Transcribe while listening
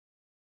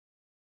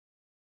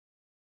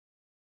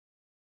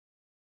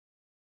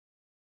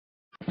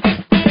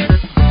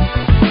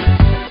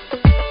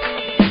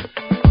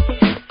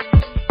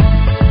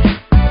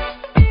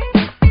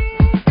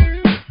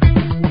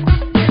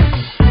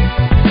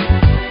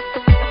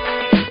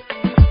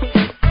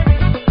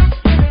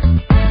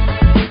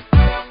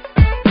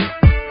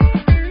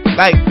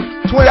Like,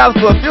 $20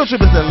 for a field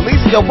trip is the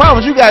least of your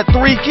problems. You got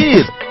 3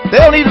 kids.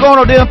 They don't need to go on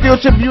no damn field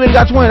trip if you ain't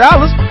got $20.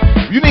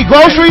 You need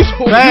groceries.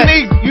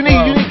 You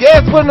need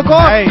gas to put in the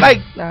car. Hey.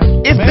 Like,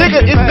 it's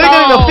bigger than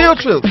a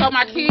field trip. So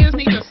my kids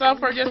need to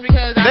suffer just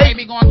because I may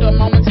be going through a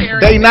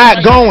momentary. They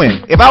not going.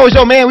 If I was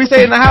your man, we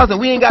stay in the house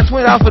and we ain't got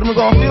 $20 for them to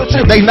go on field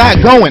trip. They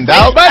not going,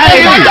 dog. But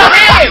they don't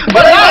stay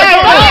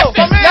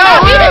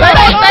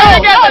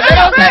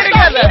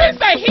together. He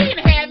didn't say he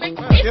didn't have it.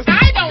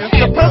 I don't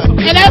have it.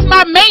 And as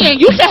my man,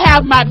 you should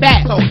have my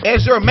back. So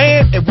as your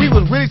man, if we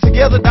was really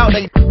together, dog,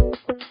 they.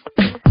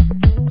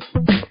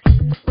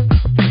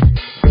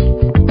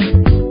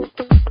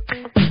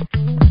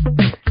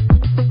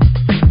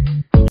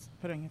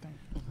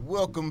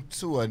 Welcome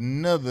to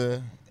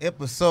another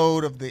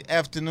episode of the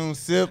Afternoon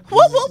Sip. Yo.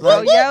 This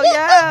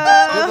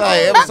like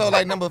episode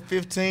like number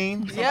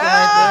 15.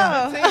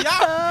 Yeah. Like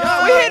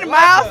that. We hitting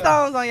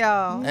milestones on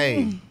y'all.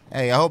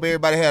 Hey, I hope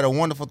everybody had a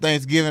wonderful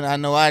Thanksgiving. I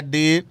know I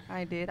did.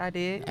 I did.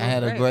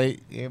 Everybody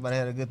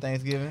had a good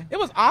Thanksgiving. It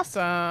was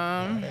awesome.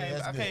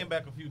 I came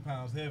back a few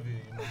pounds heavier.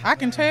 You know? I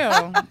can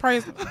tell.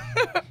 Praise.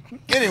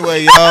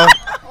 Anyway,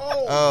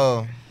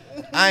 y'all.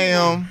 I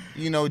am,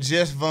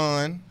 Jess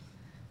Vaughn.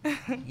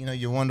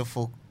 Your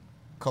wonderful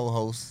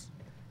co-host.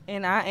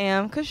 And I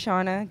am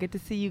Kashana. Good to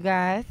see you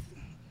guys.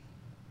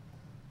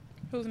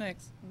 Who's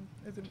next?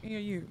 Is it me or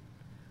you?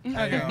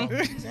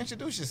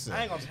 Introduce yourself.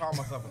 I ain't gonna call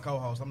myself a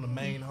co-host. I'm the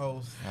main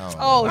host.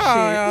 Oh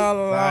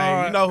shit.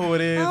 Like, you know who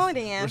it is. Oh,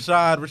 damn.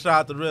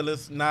 Rashad the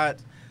realist, not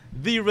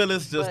the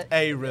realist, just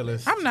a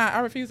realist. I'm not. I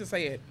refuse to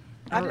say it.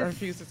 I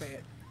refuse to say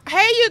it.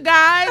 Hey, you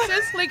guys.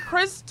 It's Lee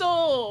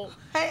Crystal.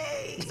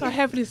 Hey. So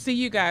happy to see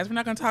you guys. We're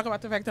not going to talk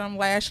about the fact that I'm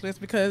lashless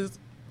because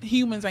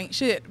humans ain't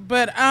shit.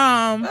 But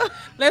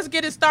let's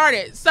get it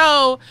started.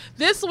 So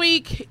this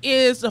week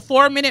is a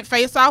 4-minute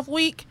face-off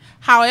week.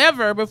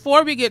 However,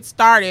 before we get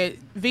started,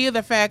 via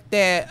the fact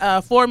that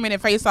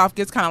 4-minute face-off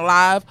gets kind of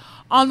live,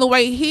 on the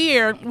way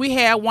here, we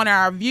had one of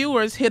our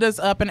viewers hit us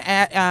up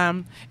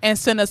and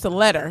send us a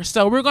letter.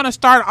 So we're going to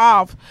start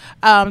off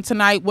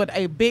tonight with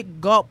a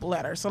big gulp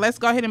letter. So let's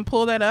go ahead and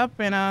pull that up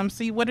and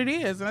see what it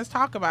is, and let's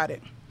talk about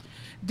it.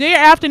 Dear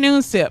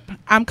Afternoon Sip,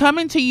 I'm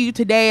coming to you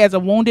today as a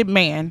wounded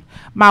man.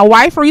 My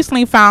wife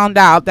recently found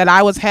out that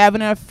I was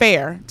having an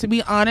affair. To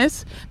be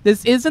honest,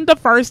 this isn't the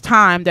first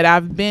time that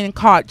I've been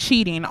caught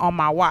cheating on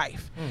my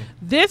wife.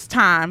 This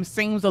time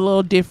seems a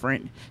little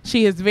different.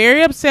 She is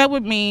very upset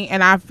with me,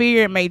 and I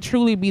fear it may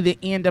truly be the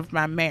end of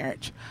my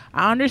marriage.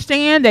 I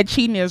understand that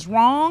cheating is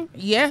wrong,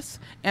 yes,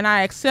 and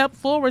I accept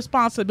full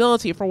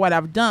responsibility for what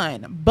I've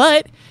done.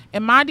 But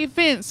in my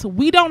defense,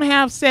 we don't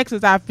have sex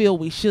as I feel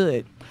we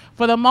should.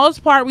 For the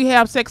most part, we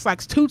have sex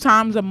like 2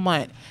 times a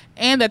month.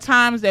 And the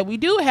times that we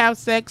do have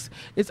sex,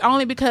 it's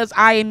only because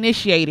I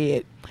initiated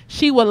it.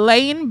 She will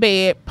lay in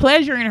bed,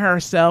 pleasuring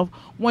herself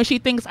when she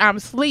thinks I'm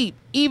asleep,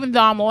 even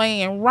though I'm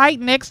laying right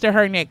next to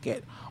her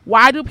naked.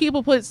 Why do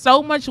people put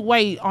so much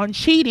weight on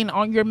cheating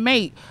on your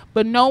mate,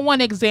 but no one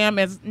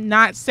examines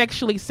not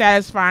sexually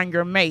satisfying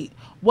your mate?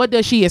 What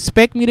does she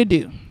expect me to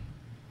do?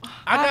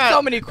 I have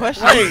so many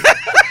questions. Wait,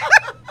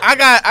 I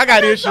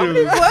got issues. So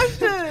many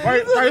questions.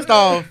 First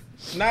off,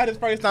 not his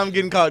first time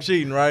getting caught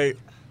cheating, right?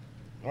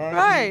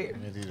 Right.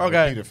 He's Okay.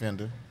 a repeat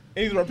offender.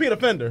 He's a repeat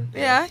offender.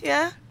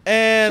 Yeah.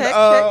 And Check.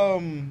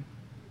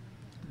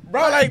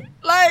 bro,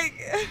 like,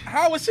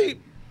 how was she?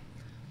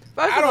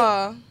 First of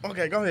all,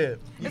 Okay, go ahead.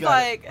 it's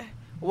like,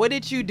 what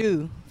did you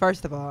do?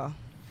 First of all.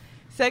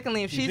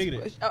 Secondly, if You she's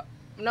cheated.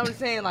 no, I'm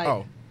saying like,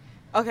 Oh.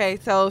 okay,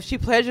 so she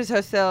pleasures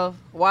herself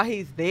while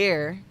he's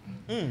there.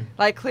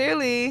 Like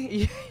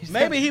clearly,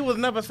 Maybe he was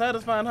never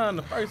satisfying her in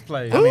the first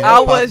place. I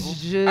was possible.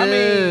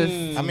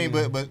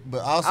 just. But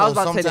I was also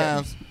about to say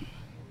that. sometimes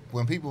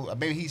when people,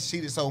 maybe he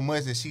cheated so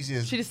much that she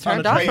just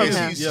turned off from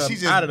him. She's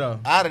just out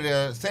of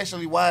there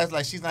sexually wise,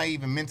 like she's not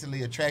even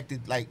mentally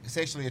attracted, like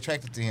sexually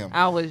attracted to him.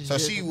 I was So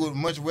just. she would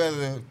much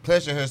rather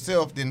pleasure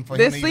herself than for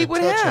Then him to sleep even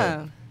with touch him.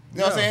 her. You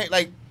know what I'm saying?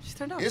 Like, She's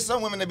turned off. there's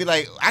some women that be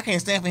like, I can't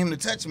stand for him to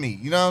touch me.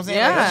 You know what I'm saying?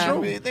 Yeah. Like, That's I don't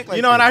true. really think like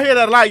You know, and that. I hear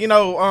that a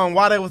lot,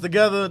 while they was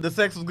together, the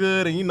sex was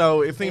good, and,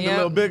 it seemed a Yep.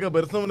 little bigger,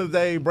 but as soon as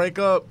they break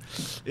up,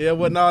 it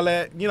wasn't all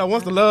that.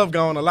 Once the love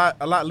gone, a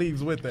lot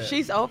leaves with that.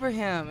 She's over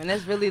him, and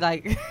that's really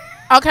like.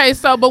 Okay,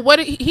 so but what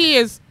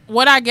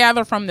I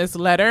gather from this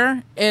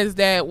letter is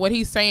that what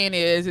he's saying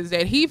is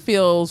that he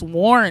feels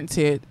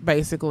warranted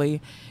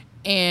basically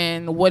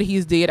in what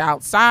he's did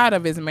outside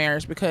of his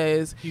marriage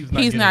because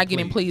he's not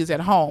getting pleased at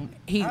home.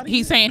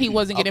 He's saying he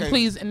wasn't getting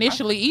pleased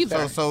initially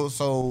either.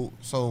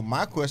 So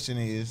my question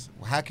is,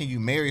 how can you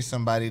marry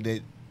somebody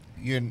that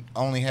you're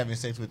only having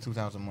sex with 2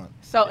 times a month?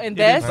 So and It didn't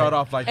that's start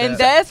off like and that.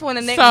 that's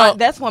when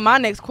that's when my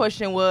next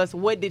question was,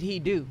 what did he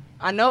do?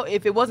 I know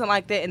if it wasn't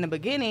like that in the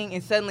beginning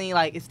and suddenly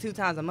like it's 2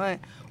 times a month,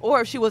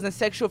 or if she wasn't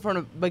sexual from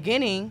the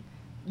beginning,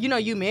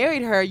 you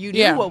married her, you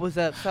knew what was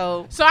up.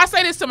 So I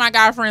say this to my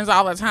guy friends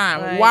all the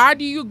time. Right. Why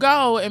do you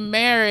go and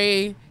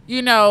marry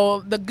you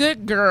know, the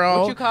good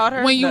girl. What you called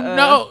her? When you The,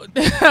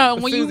 know,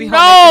 when you Susie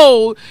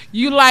know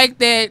you like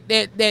that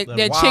chick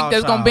that's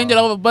wild gonna bend it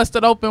child. over, bust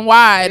it open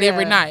wide Yeah,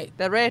 every night.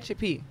 That ratchet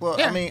P. Well,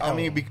 Yeah. I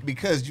mean,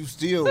 because you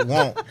still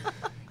want,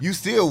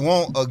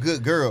 a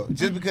good girl.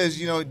 Just because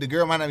the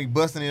girl might not be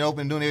busting it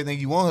open, doing everything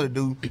you want her to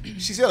do,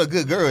 she's still a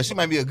good girl. She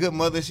might be a good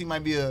mother. She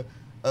might be a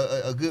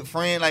good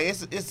friend. Like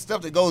it's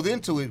stuff that goes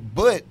into it.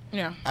 But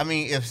Yeah. I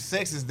mean, if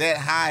sex is that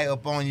high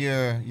up on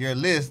your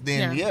list,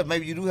 then Yeah. yeah,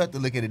 maybe you do have to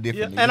look at it Yeah,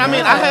 differently. and You I know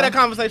mean, what I'm I had saying? that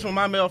conversation with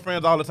my male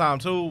friends all the time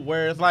too,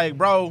 where it's like,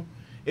 bro,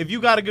 if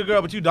you got a good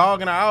girl but you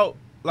dogging her out,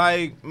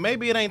 like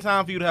maybe it ain't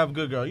time for you to have a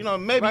good girl. You know,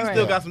 maybe you Right.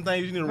 still got some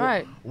things you need to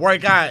Right.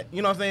 work out.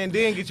 You know what I'm saying?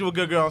 Then get you a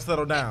good girl and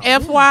settle down.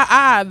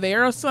 FYI,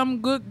 there are some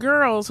good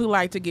girls who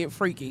like to get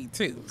freaky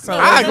too. So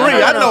I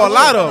agree. I know a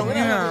lot of them.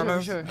 Yeah,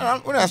 For sure.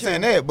 We're not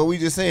saying that, but we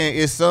just saying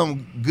it's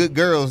some good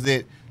girls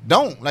that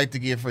don't like to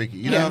get freaky.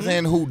 You know what I'm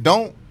saying? Who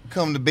don't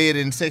come to bed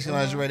in section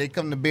lingerie. They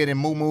come to bed in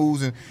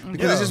moo-moos and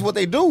because it's just what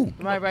they do.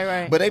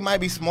 Right. But they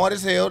might be smart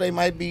as hell. They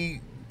might be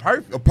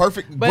Perfect. a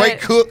perfect, But- great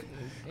cook.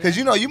 Because,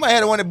 you might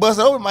have the one that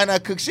busts over might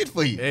not cook shit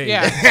for you. Hey.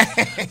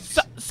 Yeah.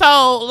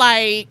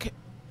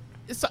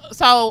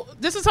 so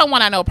this is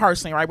someone I know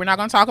personally, right? We're not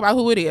going to talk about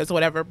who it is or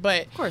whatever,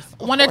 but Of course.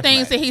 one of the course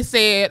things not. that he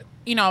said,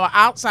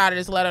 outside of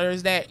this letter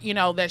is that,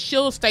 that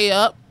she'll stay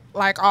up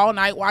like all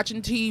night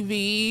watching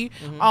TV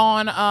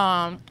on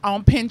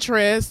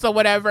Pinterest or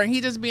whatever, and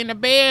he just be in the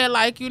bed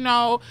like,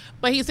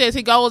 but he says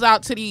he goes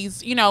out to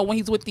these, when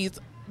he's with these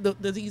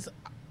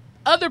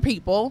other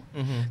people,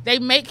 they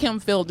make him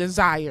feel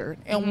desired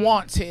and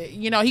wanted.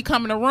 He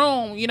come in the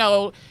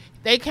room,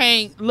 they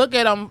can't look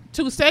at him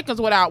 2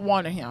 seconds without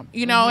wanting him,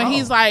 and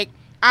he's like,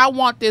 I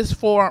want this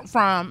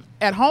from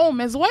at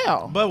home as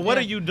well. But what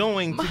are you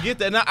doing to get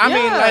that? Now, I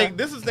mean, Yeah. like,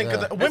 this is the thing,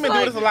 because Yeah. women It's do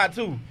like- this a lot,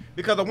 too.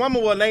 Because a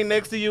woman will lay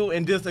next to you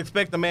and just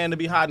expect a man to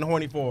be hot and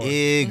horny for her.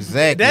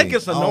 Exactly. That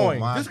gets annoying.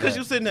 Oh, my Just because God.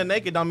 you sitting there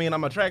naked don't mean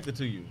I'm attracted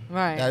to you.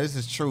 Right. Yeah, this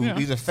is true. Yeah.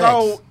 These are facts.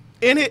 So,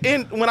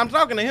 when I'm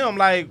talking to him,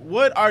 like,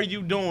 what are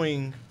you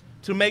doing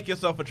to make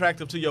yourself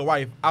attractive to your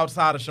wife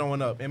outside of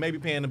showing up and maybe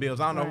paying the bills?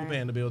 I don't know who Right.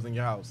 paying the bills in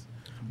your house.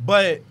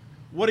 But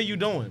what are you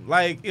doing?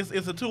 Like, it's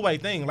a two-way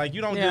thing. Like,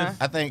 you don't Yeah.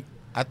 just...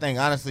 I think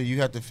honestly you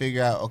have to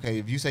figure out, okay,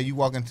 if you say you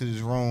walk into this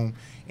room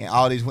and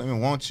all these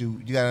women want you,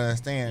 you gotta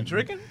understand. You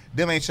tricking?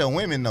 Them ain't your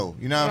women though.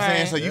 You know what I'm Right.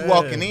 saying? So you Yeah.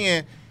 walking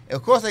in,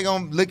 of course they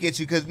gonna look at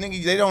you because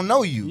nigga they don't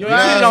know you. You know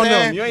ain't cheated what on I'm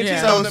them. saying? You ain't Yeah.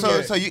 cheated on them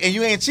yet. So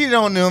you ain't cheated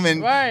on them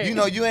and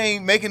Right. you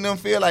ain't making them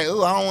feel like,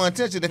 oh, I don't want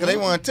to touch you because they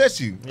want to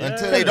touch you. Yeah.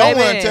 Until they don't want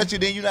Baby, to touch you,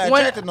 then you're not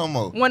when- attracted no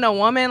more. When a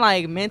woman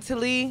like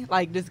mentally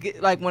like just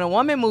get like when a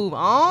woman move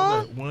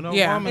on When a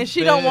Yeah. woman and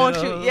she don't want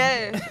fed you, up-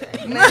 yeah,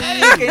 nothing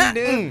you can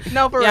do.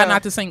 No, for Yeah, real.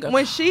 not the singer.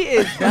 When she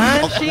is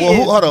done, she Well,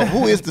 is. hold on.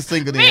 Who is the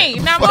singer then? Me,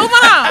 now move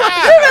on.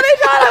 You really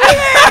trying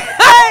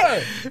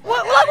to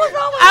what's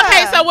wrong with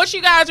Okay, her? so what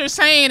you guys are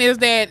saying is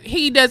that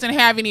he doesn't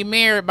have any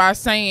merit by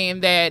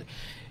saying that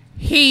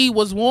he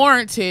was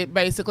warranted,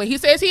 basically. He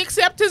says he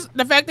accepts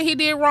the fact that he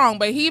did wrong,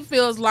 but he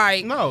feels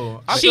like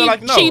No, I She- feel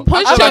like no. she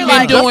pushed I feel him like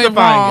in he's doing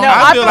justifying wrong. it. No,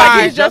 I feel feel like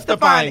like he's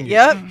justifying it. it.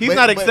 Yep. He's But-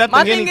 not but- accepting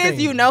My thing anything.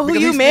 is, you know who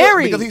Because you he's still-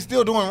 married. because he's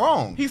still doing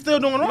wrong. He's still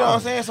doing wrong. You know what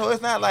I'm saying? So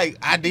it's not like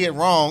I did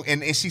wrong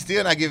and she's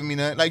still not giving me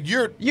nothing. Like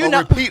you're You a know-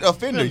 repeat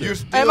offender. You're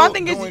still And my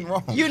thing is, doing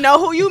wrong. you know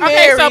who you Okay,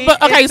 married.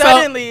 okay, and so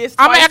suddenly it's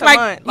I'm gonna twice act a like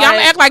month. I'm gonna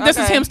act like this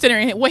is okay. him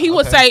sitting here. What he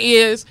would say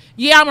is,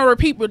 yeah, I'm a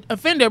repeat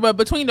offender, but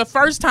between the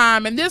first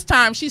time and this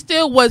time, she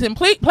still wasn't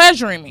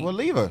pleasuring me. Well,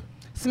 leave her.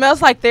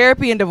 Smells like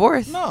therapy and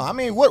divorce. No, I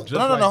mean what? Just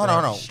No, like hold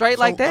that. on. Straight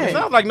like that. It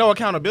sounds like no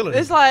accountability.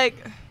 It's like,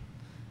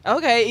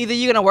 okay, either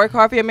you're gonna work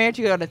hard for your marriage,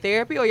 you go to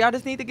therapy, or y'all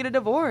just need to get a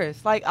divorce.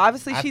 Like,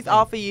 obviously, I she's think-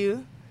 off of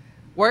you.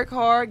 Work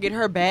hard, get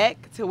her back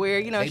to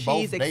where They she's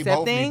both need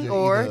accepting, to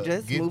or either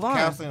just get move on.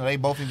 counseling, or they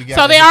both need to get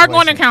So out they the are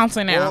going to situation.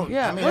 counseling now. Well,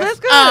 Yeah, I mean, well, that's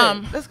good.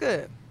 Um, That's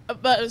good.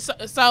 But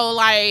so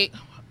like,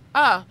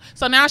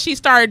 so now she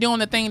started doing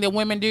the thing that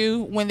women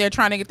do when they're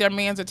trying to get their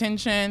man's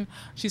attention.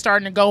 She's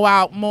starting to go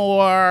out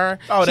more.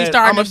 Oh, She's that,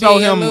 starting I'm to gonna show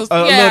be him loose.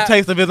 a little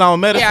taste of his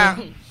own medicine.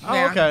 Yeah. Oh,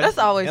 Yeah. okay. That's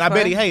always And I bet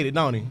fun. he hate it,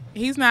 don't he?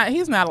 He's not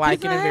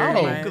liking not it very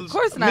hating. much. Oh, Of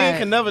course Men not.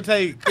 can never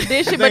take This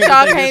shit, things but y'all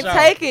that they can't get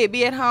take it.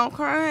 Be at home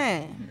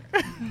crying.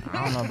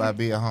 I don't know about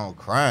being home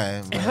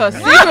crying. but-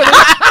 Secretly,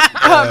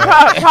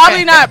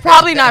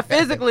 probably not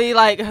physically,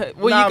 like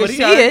well, Nah, you but can he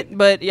see hurt. it,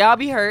 but y'all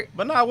be hurt.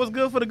 But no, what's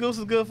good for the goose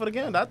is good for the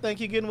gander. I think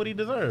he getting what he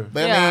deserves.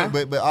 But Yeah. I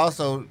mean, but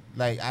also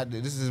like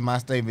this is my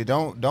statement.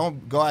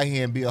 Don't go out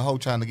here and be a hoe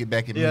trying to get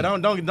back at me. Yeah,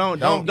 don't be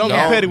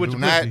yeah. petty with do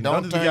your not, pussy.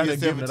 Don't just be turn out there yourself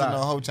giving into it no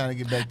out. hoe trying to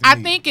get back to I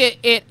me. think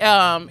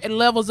it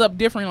levels up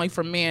differently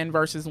for men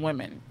versus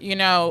women. You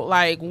know,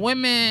 like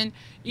women,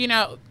 you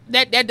know,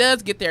 that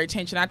does get their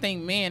attention. I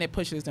think men, it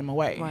pushes them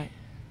away. Right.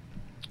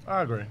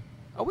 I agree.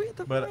 Are we at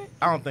the But point?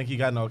 I don't think he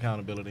got no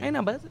accountability. Ain't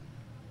no buzzer.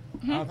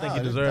 I don't think he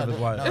deserves his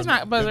wife. It's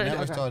not buzzer. Now,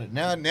 Okay. started.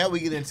 Now we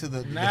get into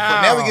the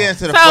Now.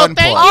 So fun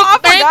thank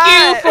part.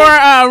 you for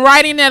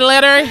writing that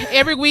letter.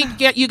 Every week,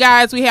 you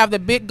guys, we have the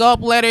big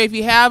gulp letter. If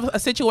you have a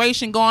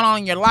situation going on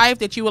in your life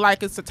that you would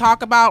like us to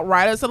talk about,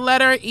 write us a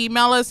letter.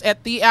 Email us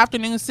at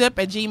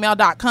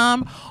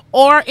theafternoonsip@gmail.com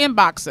or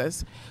inbox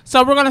us.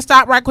 So we're gonna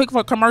stop right quick for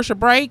a commercial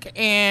break,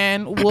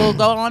 and we'll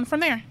go on from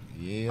there.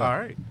 Yeah. All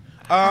right.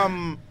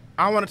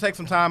 I want to take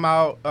some time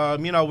out.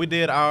 We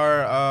did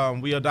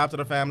we adopted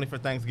a family for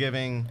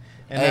Thanksgiving.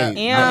 And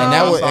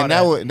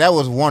that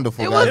was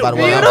wonderful, It guys. was By the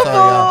way, I'm beautiful.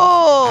 sorry,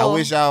 y'all. I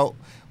wish y'all.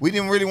 We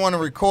didn't really want to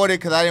record it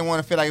because I didn't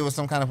want to feel like it was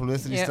some kind of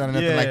publicity stunt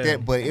or nothing like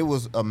that. But it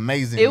was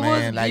amazing, It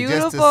man. was Like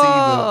just to see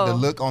beautiful. the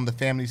look on the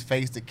family's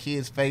face, the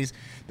kids' face.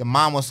 The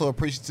mom was so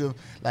appreciative.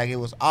 Like it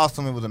was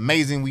awesome. It was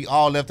amazing. We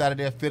all left out of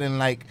there feeling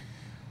like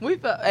We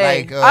felt,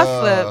 Like, I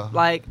slept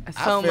like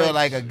so I feel much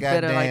like a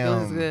better. Like it was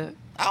goddamn- good.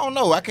 I don't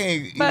know. I can't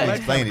even But-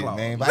 explain it, Like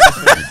man. But I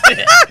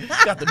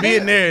just got to be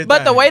in there.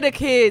 But the way the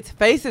kids'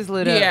 faces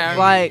lit up, Yeah.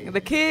 like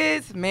the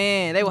kids,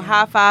 man, they were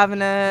high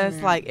fiving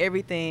us, like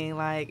everything.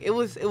 Like it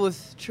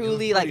was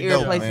truly like pretty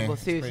dope, man. irreplaceable.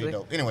 It's pretty Seriously.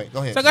 dope. Anyway,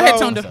 go ahead. So go ahead,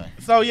 So- Tunda.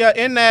 So yeah,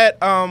 in that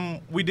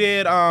we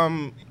did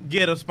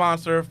get a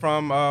sponsor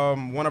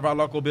from one of our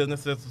local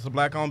businesses. It's a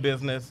black-owned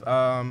business.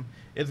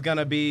 It's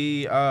gonna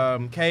be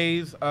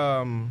Kay's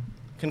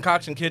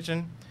Concoction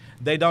Kitchen.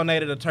 They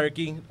donated a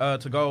turkey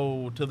to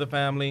go to the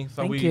family,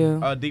 so Thank we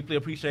you. Deeply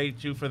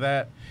appreciate you for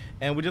that.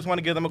 And we just want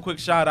to give them a quick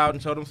shout out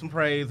and show them some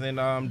praise and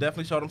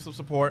definitely show them some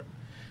support.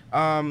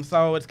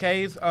 So it's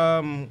Kay's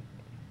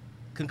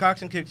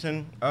Concoction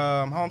Kitchen,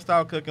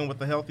 home-style cooking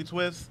with a healthy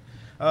twist.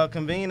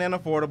 Convenient and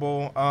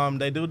affordable.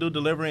 They do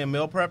delivery and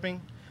meal prepping.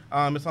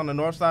 It's on the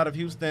north side of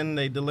Houston.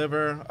 They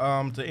deliver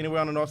to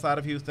anywhere on the north side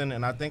of Houston,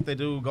 and I think they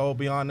do go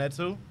beyond that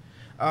too.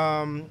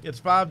 It's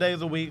 5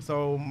 days a week,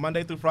 so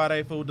Monday through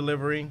Friday food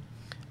delivery.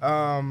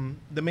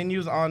 The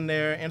menu's on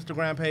their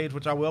Instagram page,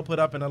 which I will put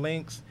up in the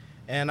links,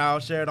 and I'll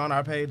share it on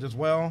our page as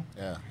well.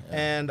 Yeah.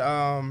 And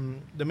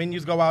the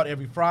menus go out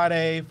every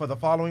Friday for the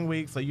following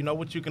week, so you know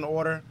what you can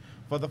order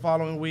for the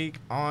following week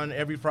on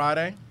every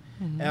Friday.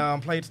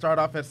 Plates start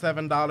off at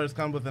 $7,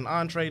 come with an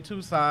entree,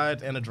 2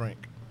 sides, and a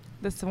drink.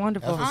 That's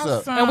wonderful. That's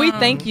what's up. And we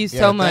thank you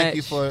so much. Thank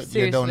you for your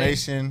Seriously.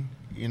 donation.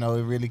 You know,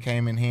 it really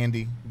came in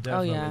handy.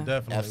 Definitely, yeah.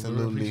 definitely.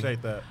 Absolutely. We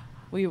appreciate that.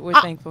 We're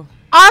thankful.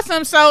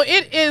 Awesome. So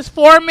it is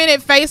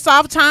 4-minute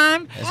face-off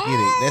time. Let's get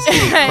it. Let's get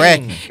it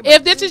cracking.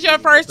 If this is your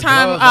first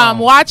time gloves on.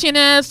 watching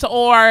us,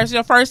 or it's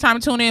your first time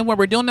tuning in when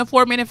we're doing the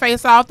 4-minute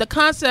face-off, the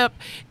concept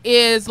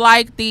is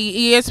like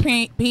the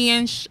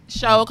ESPN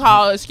show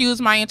called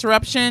 "Excuse My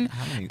Interruption."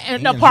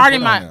 And no, Ians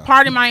pardon you put on there?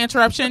 pardon my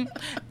interruption.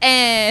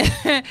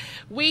 And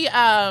we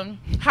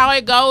how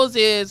it goes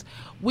is,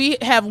 we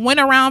have went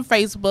around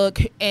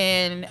Facebook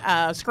and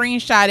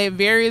screenshotted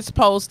various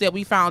posts that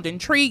we found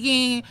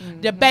intriguing,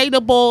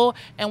 debatable,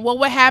 and what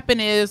would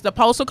happen is the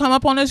post will come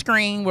up on the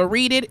screen, we'll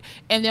read it,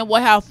 and then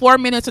we'll have 4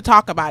 minutes to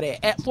talk about it.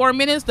 At 4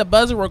 minutes, the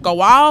buzzer will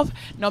go off,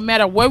 no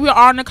matter where we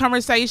are in the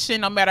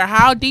conversation, no matter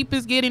how deep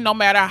it's getting, no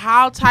matter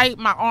how tight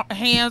my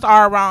hands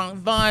are around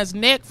Von's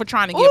neck for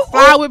trying to get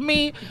fly with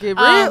me, Get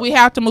real. we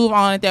have to move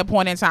on at that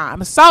point in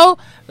time. So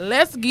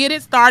let's get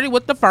it started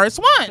with the first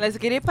one. Let's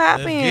get it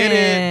Let's popping. get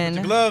it. Put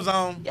your gloves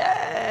on.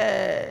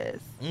 Yes.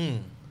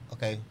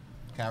 Okay.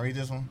 Can I read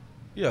this one?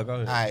 Yeah, go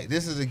ahead. All right.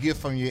 This is a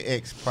gift from your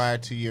ex prior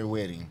to your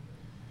wedding.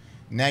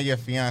 Now your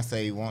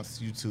fiance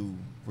wants you to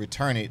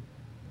return it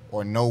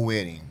or no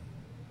wedding.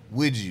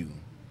 Would you?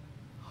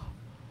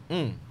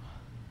 Hold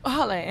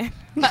on.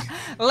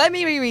 Let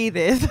me reread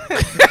this.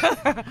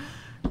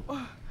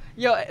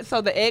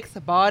 So the ex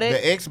bought it.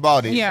 The ex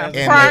bought it. Yeah,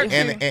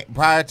 And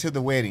prior to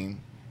the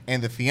wedding,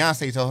 and the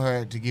fiance told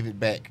her to give it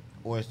back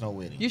or it's no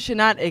wedding. You should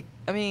not. I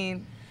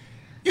mean,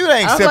 You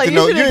ain't I was like, accepting you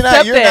no. should You're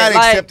accept not that.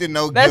 Like, accepting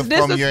no that's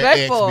gift from your ex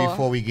disrespectful.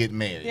 before we get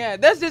married. yeah,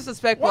 that's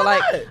disrespectful. Why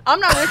Like, not? I'm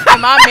not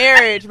risking my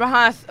marriage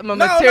behind a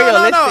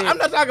materialistic. No. I'm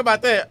not talking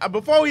about that.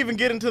 Before we even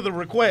get into the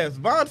request,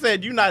 Vaughn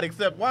said you not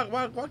accept. Why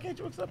can't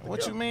you accept?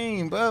 What you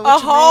mean, bro? A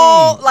What you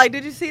whole mean? like.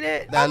 Did you see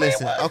that? Now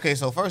listen. Okay,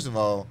 so first of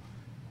all,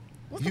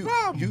 What's the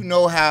problem? you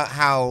know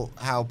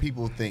how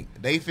people think.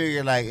 They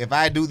figure like if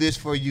I do this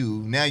for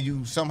you, now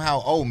you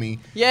somehow owe me.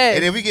 Yes.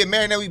 And if we get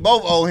married, then we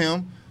both owe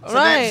him. So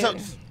Right. no,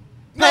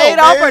 Paid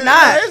off man, or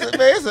not.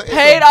 it's a-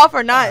 Paid off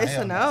or not? It's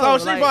hell a no. no.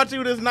 So she Like, bought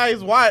you this nice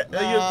watch.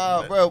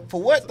 Nah, bro.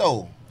 For what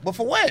though? But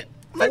for what?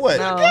 For what?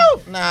 No.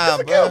 gift. Nah,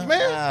 It's a bro. gift,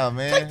 man. Nah,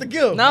 man. Take the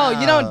gift. No,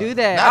 you don't do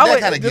that. Not I that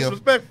would- kind of gift.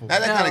 Disrespectful. Not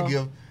that kind No. of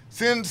gift.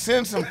 Send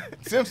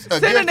a gift to the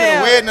them-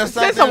 wedding or send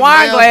something. some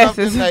wine man, or glasses.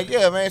 something. Like,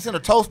 yeah, man. Send a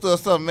toaster or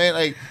something, man.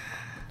 Like,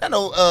 I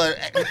know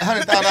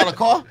 $100,000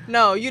 car.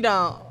 No, you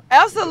don't.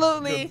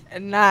 Absolutely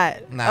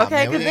not. Nah, okay,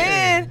 man, because we-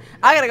 then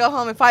I gotta go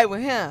home and fight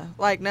with him.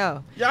 Like,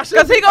 no, Y'all should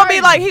because he be gonna be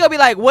fighting.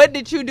 like, what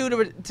did you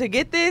do to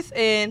get this,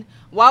 and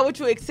why would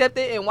you accept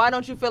it, and why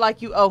don't you feel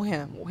like you owe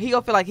him? He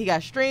gonna feel like he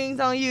got strings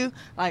on you,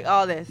 like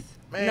all this.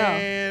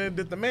 Man,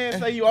 did the man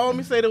say you owe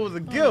me? Say there was a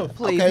gift.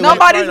 Please, Okay,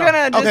 nobody's right gonna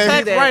off. just Okay. say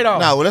It's that. right off.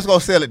 No, well, let's go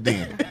sell it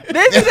then.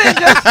 This isn't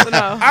just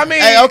no. I mean,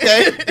 Hey,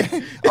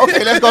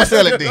 okay, let's go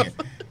sell it then.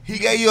 He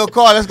gave you a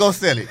car, let's go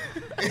sell it.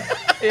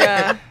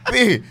 Yeah.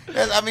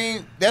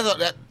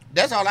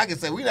 That's all I can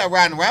say. We not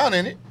riding around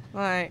in it.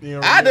 Like,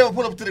 I never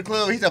pull up to the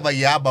club. He's talking about,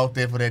 yeah, I bought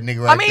that for that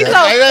nigga right I mean, there.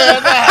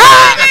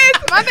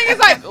 so my thing is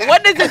like,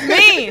 what does this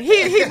mean?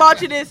 He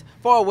bought you this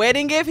for a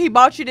wedding gift. He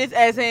bought you this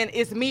as in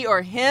it's me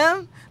or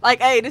him. Like,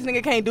 hey, this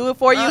nigga can't do it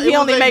for you. He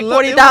only make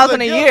 $40,000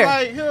 a year.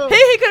 Like He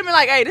could have been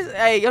like,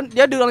 hey, your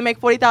dude only make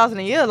 $40,000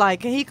 a year. Like,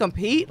 can he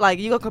compete? Like,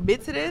 you gonna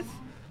commit to this?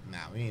 Nah,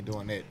 we ain't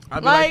doing that. I'd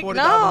be Like, $40,000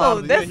 no, a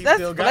year, that's he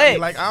still got me. flex.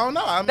 Like, I don't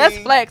know. I mean, That's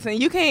flexing.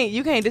 You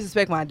can't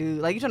disrespect my dude.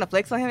 Like, you trying to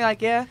flex on him?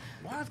 Like, yeah.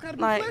 Why it's gotta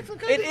be Like, flexing?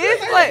 it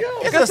is flex.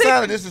 It's a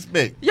sign of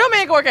disrespect. Your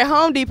man can work at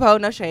Home Depot,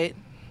 no shade.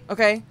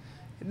 Okay?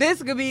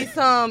 This could be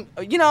some,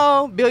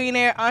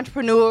 billionaire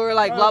entrepreneur,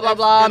 like blah, blah,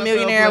 blah, NFL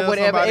millionaire, player,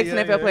 whatever, somebody,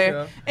 ex-NFL player.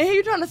 yeah. And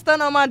he trying to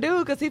stun on my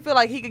dude because he feel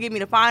like he could give me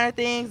the finer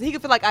things. He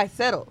could feel like I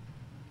settled.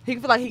 He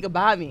could feel like he could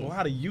buy me. Well,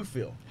 how do you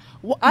feel?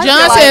 I John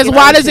feel like says, it's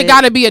why like does it shit.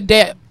 got to be a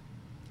debt?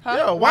 Huh?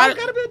 Yeah, why it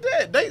gotta be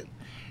a debt?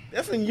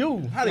 That's in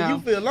you. How do No.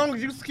 you feel? As long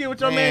as you secure with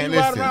your Man, man, you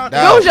ride listen, around.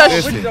 dog, Who's your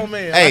with listen. your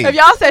man. Hey, If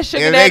y'all said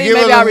sugar daddy,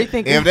 maybe I'll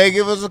rethink If it. they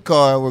give us a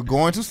car, we're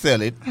going to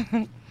sell it.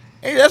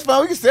 Hey, that's fine.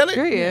 We can sell it.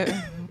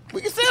 Period.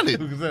 We can sell it.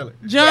 Who can sell it?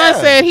 John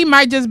Yeah. said he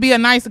might just be a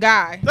nice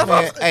guy. That's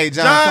Man, what- hey,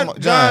 John, come on.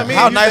 John, me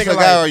how and you nice a think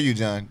guy alike. are you,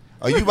 John?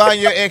 Are you buying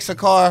your ex a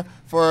car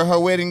for her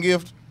wedding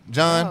gift,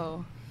 John?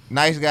 Oh.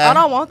 Nice guy. I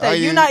don't want that. Are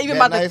You're you not even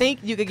that about to nice? think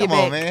you could get Come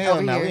on, back man. Hell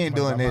over no, here. we ain't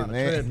doing that,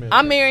 man.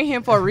 I'm marrying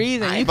him for a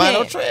reason. I You ain't buying no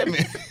can't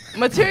treadmill.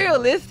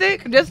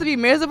 materialistic just to be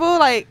miserable.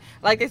 Like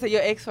they said,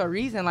 your ex for a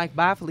reason. Like,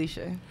 bye,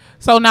 Felicia.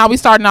 So now we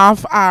starting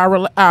off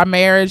our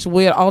marriage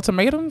with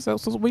ultimatums.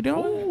 That's what we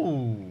doing.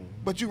 Ooh.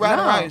 But you riding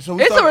No. around. So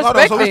It's a hold on,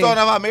 respect so we thing.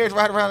 starting off our marriage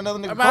right around another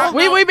nigga car?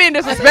 We being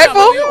disrespectful.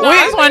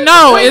 I just want to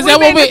know, is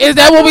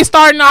that what we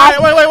starting off?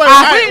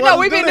 Wait.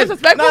 We being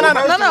disrespectful. No.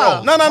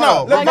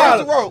 No. Let's Reverse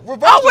the follow. role.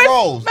 Reverse the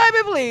roles. Baby,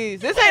 please.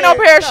 This ain't no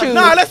pair of shoes.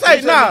 Nah, let's say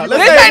nah. This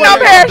Let's say ain't no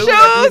what- pair of Dude,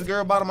 this shoes.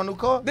 girl bought him a new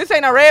car. This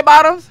ain't no red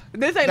bottoms.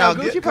 This ain't Now,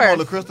 no Gucci come on,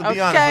 purse. LaCrystal, be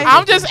honest with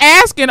I'm just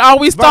asking, are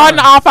we starting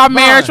Vaughn, off our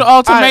marriage with Vaughn.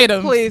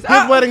 ultimatums? Please.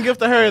 His wedding gift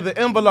to her is an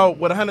envelope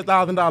with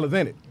 $100,000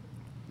 in it.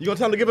 You gonna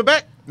tell him to give it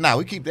back? Nah,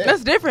 we keep that.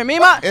 That's different. Me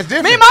and my It's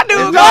different. Me and my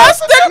dude. It's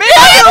different. Me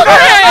and my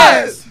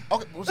dude. Friends.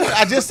 Okay, well,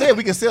 I just said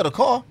we can sell the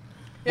car.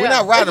 We're Yeah,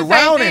 not riding it's the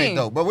same around in thing. it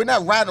though, but we're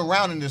not riding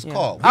around in this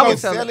car. We I can would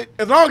sell sell it.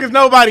 it. As long as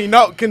nobody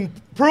can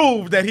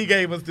prove that he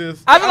gave us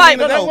this. I be like,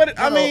 is that what it-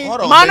 I mean,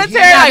 hold on. monetary, He-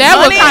 like, That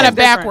was money kind is of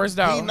different. backwards,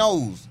 though. He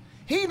knows.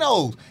 He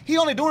knows. He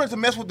only doing it to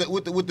mess with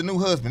the new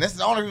husband. That's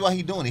the only reason why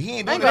he doing it. He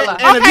ain't I doing ain't it.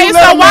 gonna lie. And if Okay, you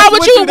let so him why mess would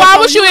with you you,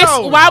 that's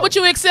on you. why would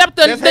you accept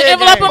the That's head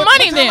envelope game. of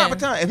money But then?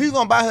 time. If he was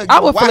gonna buy her, I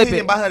would why flip he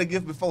didn't it. buy her the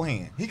gift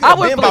beforehand? He I could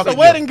would have been flip bought It's the a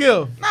wedding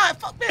gift. Nah,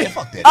 fuck that.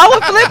 Fuck that. I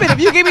would flip it if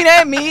you give me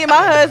that. Me and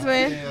my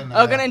husband Hell no.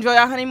 are gonna enjoy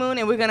our honeymoon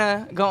and we're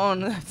gonna go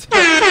on.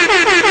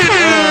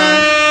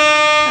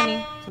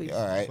 Honey, please.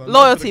 All right. So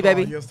Loyalty, yes to the car,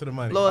 baby. Yes to the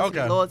money. Loyalty,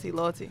 Okay.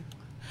 loyalty.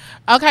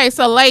 Okay,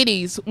 so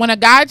ladies, when a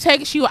guy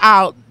takes you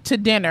out to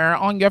dinner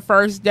on your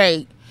first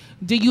date,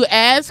 do you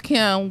ask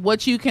him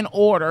what you can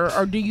order,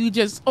 or do you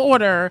just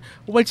order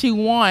what you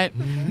want,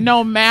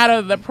 no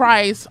matter the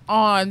price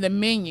on the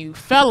menu?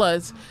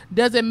 Fellas,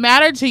 does it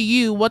matter to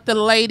you what the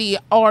lady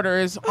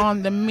orders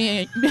on the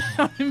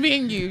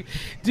menu?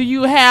 Do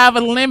you have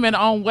a limit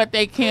on what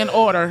they can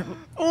order?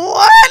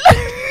 What?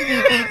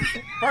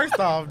 First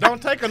off,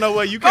 don't take her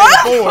nowhere you can't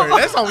afford.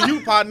 That's on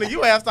you, partner.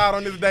 You asked out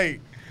on this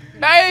date.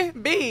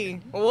 Baby,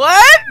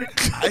 what?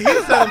 He said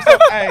himself,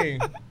 hey,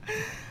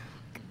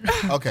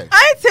 Okay.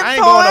 I ain't tiptoeing. I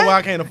ain't going nowhere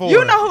I can't afford.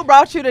 You know who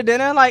brought you to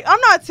dinner? Like, I'm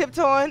not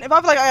tiptoeing. If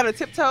I feel like I gotta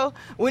tiptoe,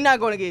 we're not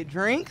going to get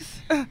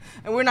drinks, and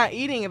we're not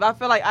eating. If I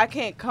feel like I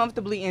can't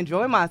comfortably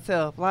enjoy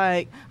myself,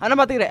 like, I'm not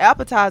about to get an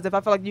appetizer if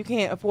I feel like you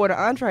can't afford an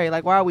entree.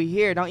 Like, why are we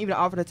here? Don't even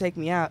offer to take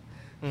me out.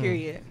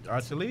 Period.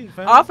 Actually,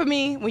 fam. Offer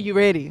me when you're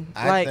ready.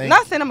 I Like, think-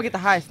 not saying I'm gonna get the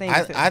highest thing.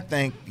 I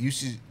think you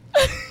should.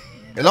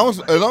 As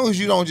long as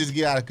you don't just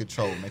get out of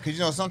control, man.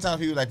 Because sometimes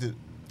people like to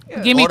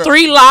Give me order-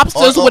 3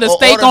 lobsters with a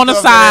steak order on the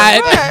stuff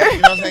that- side.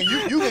 You know what I'm saying?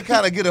 You can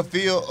kind of get a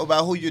feel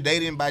about who you're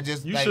dating by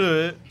just You like,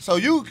 should. So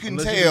you can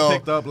Unless you tell. just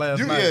picked up last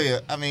night. Yeah.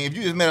 I mean, if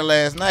you just met her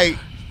last night,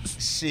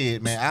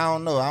 shit, man. I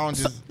don't know. I don't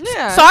just.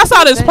 Yeah. So I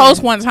saw this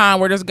post one time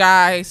where this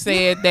guy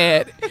said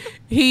that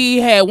he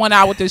had went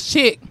out with this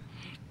chick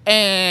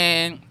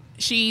and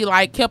she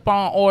like kept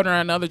on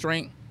ordering another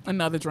drink.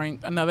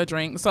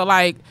 So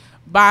like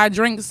by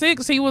drink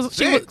 6, he was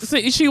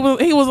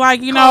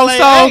like, you know,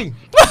 so Hey.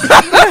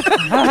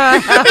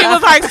 he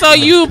was like, so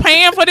you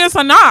paying for this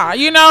or not?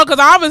 You know, because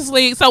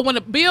obviously, so when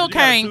the bill You got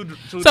came,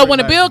 two so when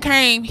the drinks bill after.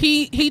 came,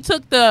 he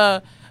took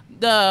the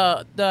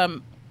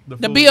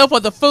food. bill for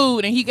the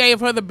food and he gave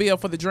her the bill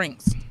for the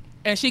drinks,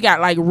 and she got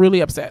like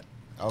really upset.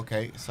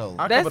 Okay, so.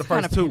 I That's cover the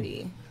kind first of 2.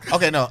 petty.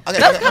 Okay, no. Okay,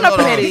 That's kinda hold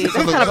on. petty. That's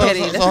kinda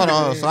petty. So hold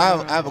on. So I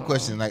have a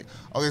question. Like,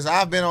 okay, so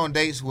I've been on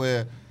dates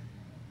where,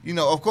 you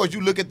know, of course you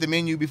look at the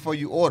menu before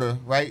you order,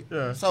 right?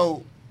 Yeah.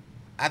 So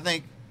I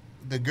think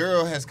the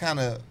girl has kind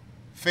of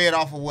fed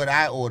off of what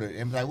I ordered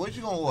and be like, what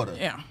you gonna order?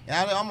 Yeah. And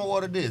I'm gonna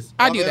order this.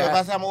 I do If that.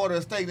 I say I'm gonna order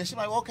a steak, then she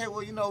like, okay,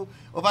 well, you know,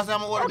 if I say I'm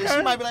gonna order this,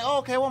 she might be like, oh,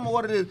 okay, well, I'm gonna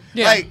order this.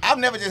 Yeah. Like, I've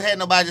never just had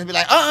nobody just be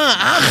like,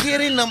 I'm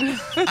getting them.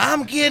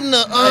 I'm getting the,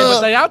 Hey, but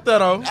they out there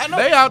though. I know.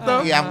 They out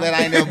there. Yeah, I'm glad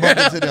I ain't never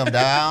bumped into them, dog.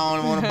 I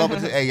don't want to bump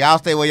into. Hey, y'all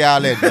stay where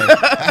y'all at, bro.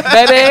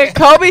 Baby,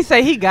 Kobe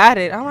say he got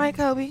it. All right,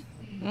 Kobe.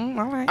 All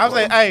right. I'm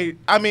saying, hey,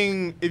 I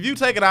mean, if you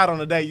take it out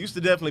on a date, you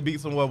should definitely be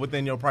somewhere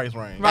within your price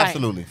range. Right.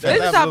 Absolutely. This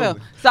is how I feel.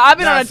 Absolutely. So I've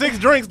been Now, on a 6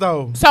 drinks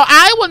though. So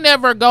I will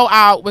never go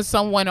out with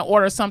someone and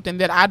order something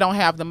that I don't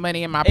have the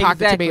money in my pocket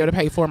to Exactly. be able to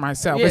pay for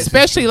myself, Yes.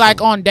 especially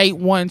like on date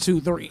 1, 2,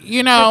 3.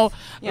 You know,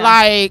 Yeah.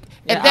 like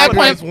Yeah, at that I'm a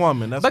point. nice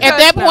woman. That's Because- At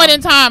that no. point in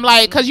time,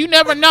 like, cause you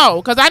never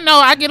know, cause I know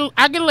I get a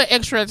little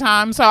extra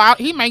time, so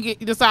he may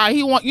decide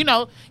he want,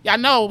 y'all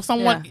know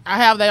someone. Yeah. I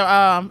have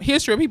the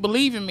history of people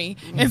leaving me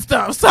and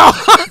stuff. So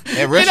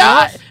At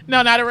restaurants?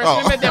 no, not a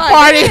restaurant, Oh. at the Like,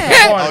 party.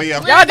 yeah. Oh, yeah.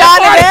 Y'all down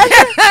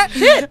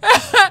there?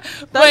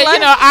 But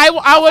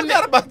I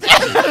wouldn't. about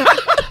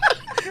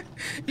that.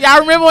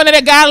 Y'all remember when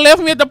that guy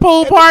left me at the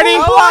pool party?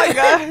 Oh my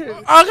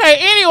God. Okay,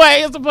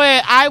 anyways,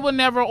 but I would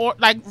never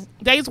like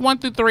days 1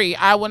 through 3.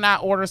 I would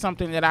not order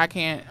something that I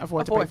can't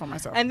afford to pay for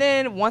myself. And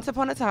then once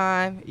upon a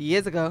time,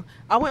 years ago,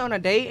 I went on a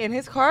date and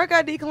his card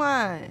got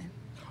declined.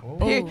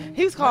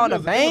 He was calling the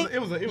bank. It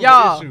was an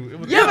Y'all, issue. It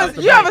was you just ever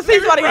the you bank. ever see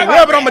somebody Hey, get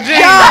rub it on my jeans.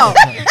 Y'all,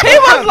 he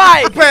was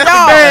like,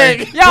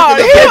 y'all,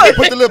 he Put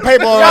was. the little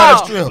paper on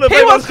Y'all, the strip.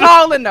 he was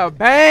calling the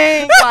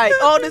bank, like,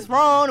 oh, this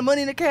wrong, the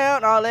money in the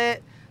account, all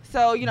that.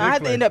 So, Big I had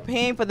to play. end up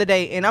paying for the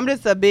date, and I'm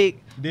just a big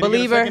Did he get a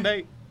believer. second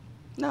date?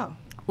 No,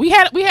 we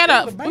had was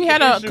a banking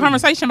issue.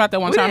 conversation about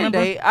that one we time. didn't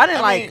Remember? date. I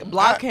didn't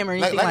block him or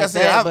anything like, I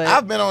said, that.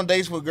 I've been on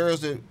dates with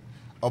girls that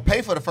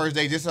pay for the first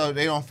date just so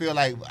they don't feel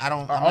like I'm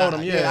owe not,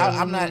 them, yeah.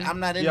 I'm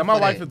not in Yeah, it my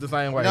for wife that. is the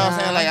same way. You know what I'm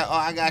saying? Like,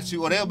 I got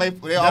you. Or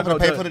they'll offer to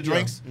pay for the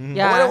drinks. Mhm.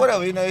 Yeah. Or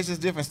whatever. You know, it's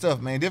just different stuff,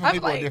 man. Different I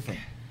people feel are like- different.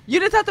 You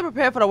just have to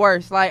prepare for the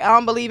worst. Like, I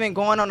don't believe in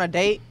going on a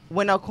date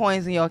with no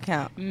coins in your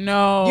account.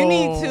 No, You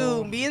need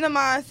to be in the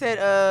mindset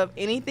of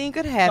anything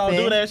could So happen.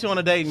 do that shit on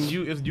a date, and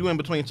if you in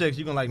between checks,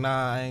 you can like,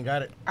 nah, I ain't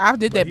got it. I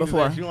did that But he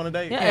before. asked you on a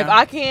date. Yeah, Yeah. if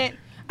I can't,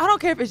 I don't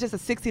care if it's just a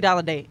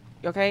 $60 date,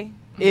 okay?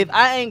 If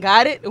I ain't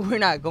got it, we're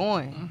not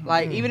going.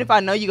 Like, even if I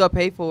know you gonna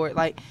pay for it,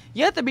 like,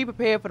 you have to be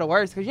prepared for the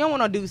worst, because you don't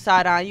want to do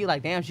side eye you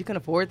like, damn, she couldn't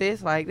afford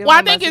this. Like, Well,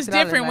 I think it's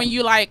different when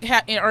you like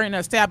are in an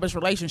established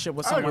relationship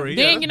with I someone. agree.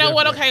 Yeah, Then that's you know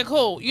what? different. Okay,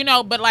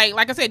 cool. But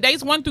like I said,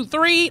 dates 1 through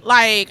 3.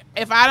 Like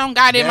if I don't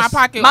got it in my Yes.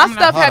 pocket, My I'm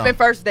stuff not, happened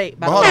first date.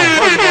 By But the hold way.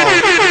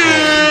 on.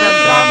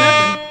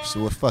 First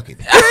of all, so fuck it.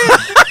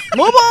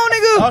 Move on,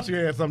 I nigga. thought you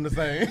had something to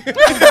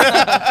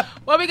say.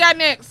 What we got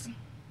next?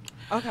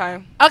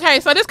 Okay. Okay,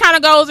 so this kind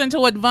of goes into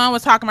what Vaughn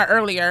was talking about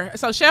earlier.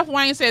 So Chef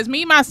Wayne says,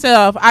 me,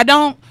 myself, I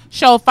don't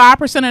show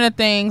 5% of the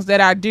things that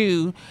I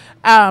do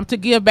to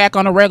give back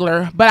on a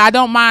regular, but I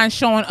don't mind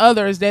showing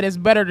others that it's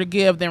better to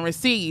give than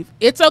receive.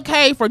 It's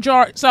okay for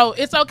George. So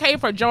it's okay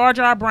for George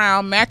R.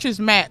 Brown, Mattress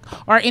Mac,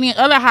 or any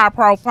other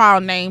high-profile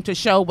name to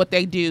show what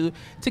they do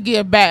to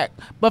give back.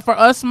 But for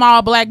us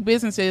small black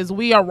businesses,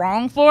 we are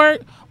wrong for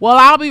it. Well,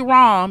 I'll be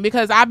wrong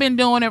because I've been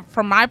doing it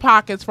from my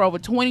pockets for over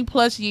 20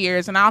 plus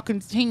years, and I'll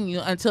continue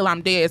until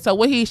I'm dead. So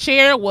what he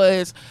shared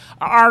was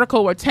an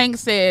article where Tank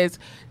says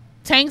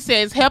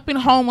helping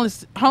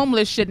homeless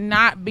should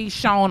not be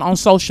shown on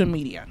social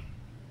media.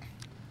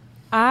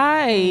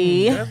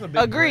 That's a big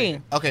agree.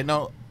 break. Okay,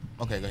 no.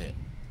 Okay, go ahead.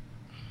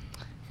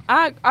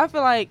 I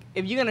feel like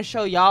if you're gonna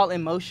show y'all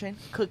emotion,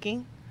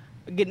 cooking,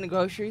 getting the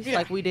groceries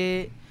like we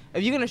did,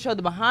 if you're gonna show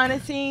the behind the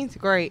scenes,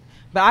 great.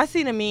 But I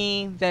seen a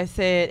meme that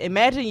said,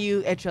 imagine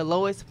you at your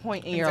lowest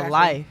point in your Exactly.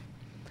 life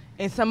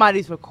and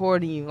somebody's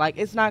recording you. Like,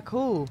 it's not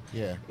cool.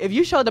 Yeah. If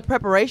you show the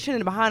preparation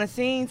and the behind the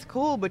scenes,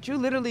 cool, but you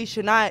literally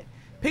should not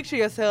picture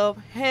yourself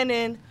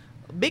handing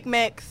Big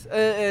Macs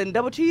and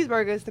double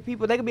cheeseburgers to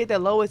people. They could be at their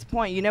lowest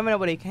point. You never know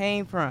where they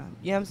came from.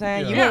 You know what I'm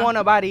saying? Yeah. You don't want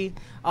nobody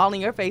all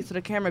in your face to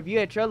the camera if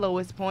you're at your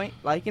lowest point.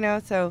 Like,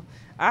 so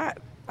I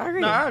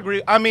agree. No, I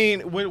agree. I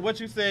mean, with what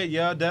you said,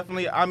 yeah,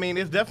 definitely. I mean,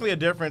 it's definitely a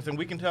difference, and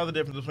we can tell the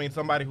difference between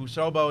somebody who's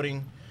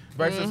showboating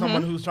versus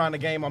someone who's trying to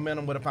gain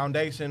momentum with a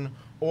foundation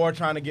or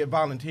trying to get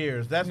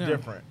volunteers. That's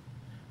different.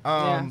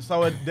 Yeah.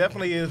 So it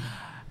definitely is.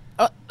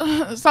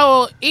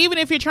 So even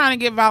if you're trying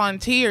to get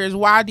volunteers,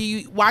 why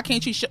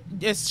can't you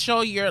just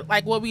show your,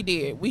 like what we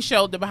did? We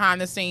showed the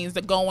behind the scenes,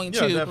 the going Yeah,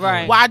 to. definitely.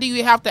 Right. Why do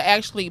you have to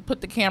actually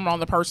put the camera on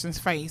the person's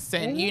face?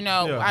 And Yeah.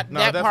 No, that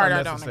that's part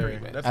I don't unnecessary.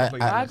 agree with. That's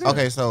completely I agree.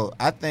 Okay, so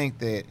I think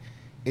that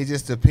it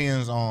just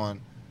depends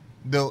on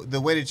the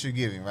way that you're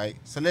giving, right?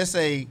 So let's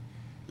say,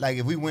 like,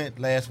 if we went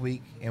last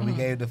week and we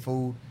gave the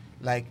food,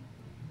 like,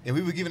 if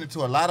we were giving it to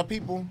a lot of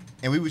people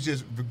and we was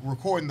just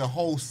recording the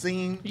whole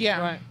scene, Yeah.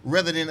 Right.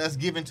 rather than us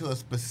giving to a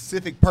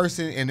specific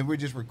person and then we're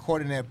just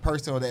recording that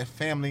person or that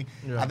family,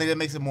 Yeah. I think that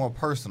makes it more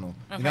personal.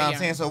 Okay, You know what yeah. I'm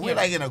saying? So if we're Yeah.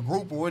 like in a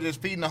group or we're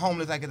just feeding the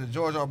homeless like at the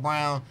George R.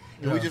 Brown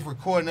and we're Yeah. just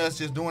recording us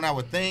just doing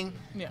our thing,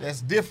 Yeah.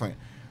 that's different.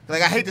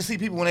 Like, I hate to see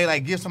people when they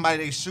like give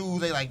somebody their shoes,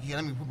 they like, yeah,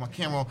 let me put my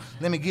camera on,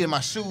 let me get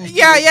my shoes.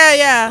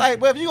 Yeah. Like,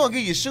 but if you're gonna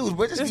give your shoes,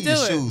 bro, just Just give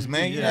your do it. shoes,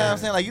 man. You know Yeah. what I'm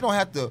saying? Like, you don't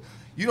have to,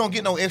 you don't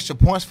get no extra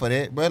points for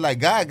that, bro. Like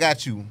God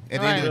got you.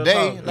 At the end of the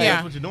day, like,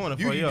 Yeah. That's what you're doing it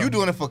for. you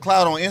doing it for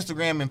clout on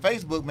Instagram and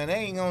Facebook, man. They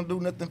ain't gonna do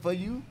nothing for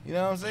you. You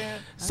know what I'm saying?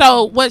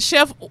 So what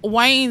Chef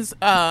Wayne's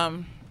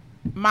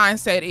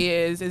mindset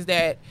is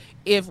that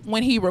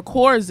when he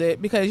records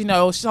it, because you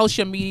know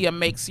social media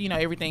makes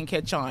everything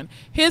catch on.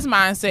 His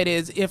mindset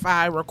is if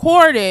I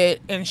record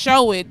it and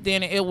show it,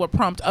 then it will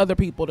prompt other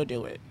people to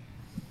do it.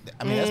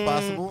 I mean, that's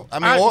possible. I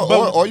mean,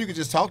 or you could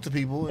just talk to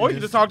people. Or you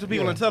can just talk to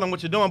people and tell them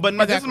what you're doing. But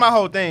this is my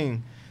whole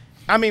thing.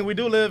 I mean, we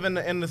do live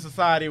in the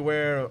society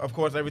where, of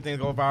course, everything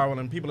goes viral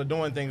and people are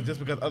doing things just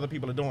because other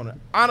people are doing it.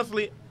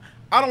 Honestly,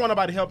 I don't want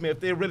nobody to help me if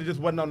they really just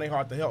wasn't on their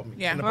heart to help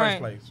me in the first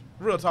place.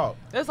 Real talk.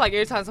 It's like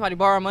every time somebody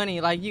borrow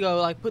money, like you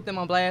go like put them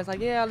on blast,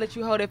 like I'll let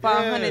you hold it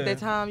 500 that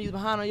time you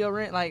behind on your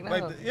rent. Like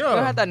no, you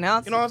don't have to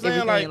announce. You know what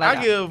I'm saying? Like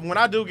I give when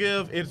I do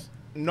give, it's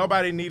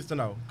nobody needs to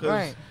know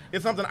because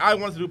it's something I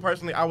want to do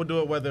personally. I would do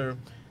it whether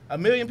a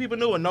million people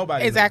knew or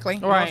nobody. Exactly. Knew.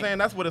 You know what I'm saying?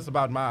 That's what it's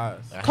about in my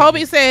eyes.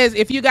 Kobe says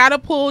if you gotta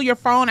pull your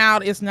phone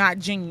out, it's not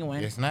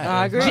genuine. It's not.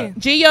 I agree.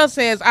 Gio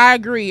says, I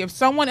agree. If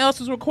someone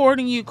else is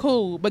recording you,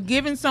 cool. But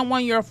giving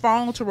someone your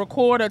phone to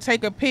record or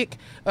take a pic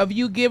of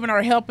you giving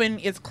or helping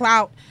is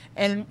clout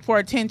and for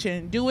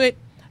attention. Do it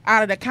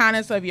out of the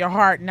kindness of your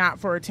heart, not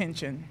for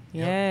attention.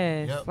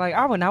 Yes. Yep. Like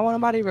I would not want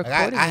nobody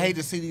recording. I hate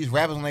to see these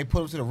rappers when they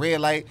pull up to the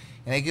red light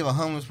and they give a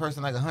homeless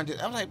person like 100.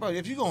 I'm like, bro,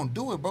 if you gonna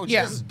do it, bro,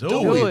 just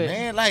do it,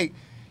 man. Like.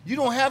 You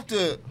don't have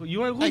to.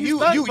 You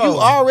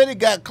already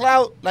got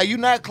clout. Like you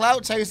not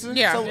clout chasing.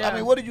 Yeah. So I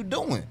mean, what are you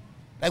doing?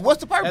 Like,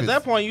 what's the purpose? At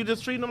that point, you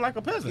just treating them like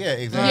a peasant. Yeah,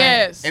 exactly.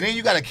 Yes. And then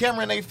you got a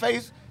camera in their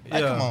face.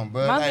 Like, come on,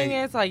 bro. My like, thing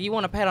is like you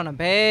want a pat on the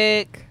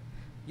back.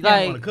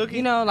 Want a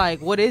cookie?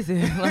 Like what is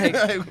it? Like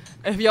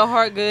if your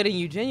heart good and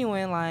you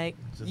genuine, like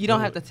just you don't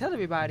have to tell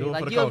everybody.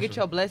 Like you'll get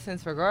your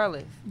blessings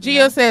regardless.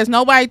 Gio says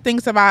nobody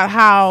thinks about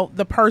how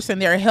the person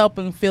they're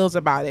helping feels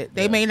about it.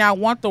 They may not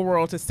want the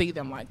world to see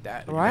them like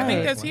that. Right. I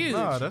think that's huge.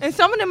 No, and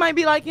some of them might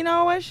be like, you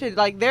know what, shit.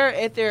 Like they're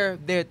at their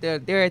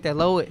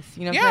lowest.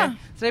 You know what I'm saying?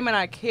 So they might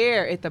not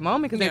care at the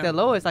moment because they're at their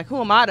lowest. Like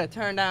who am I to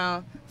turn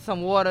down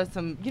some water,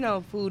 some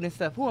food and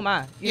stuff? Who am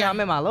I? You know, I'm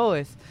at my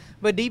lowest.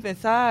 But deep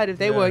inside, if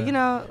they were,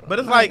 But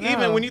it's like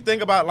even when you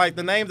think about like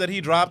the names that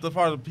he dropped as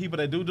far as the people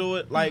that do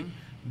it, like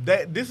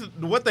this is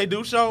what they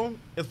do show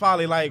is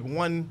probably like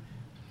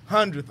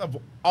 1/100th of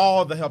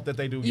all the help that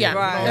they do. Yeah, get,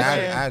 right. You know what I'm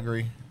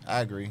saying?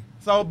 I agree.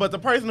 So, but the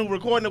person who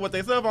recording it with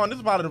their cell phone, this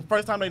is probably the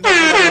first time they know.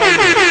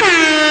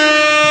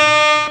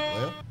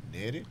 Well,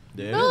 did it?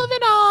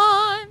 Moving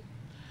on.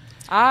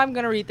 I'm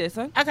gonna read this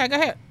one. Okay, go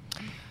ahead.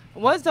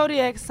 What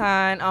zodiac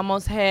sign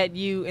almost had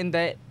you in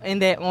that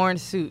orange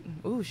suit?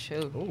 Ooh,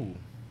 shoot. Ooh.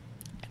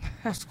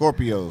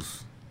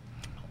 Scorpios.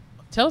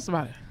 Tell us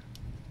about it.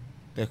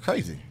 They're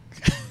crazy.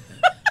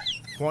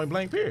 Point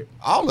blank. Period.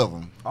 All of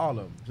them. All of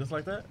them. Just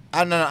like that.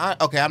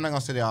 Okay, I'm not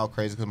gonna say they're all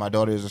crazy because my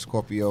daughter is a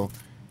Scorpio.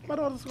 My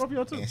daughter's a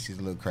Scorpio too. And she's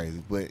a little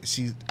crazy, but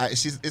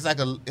it's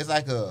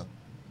like a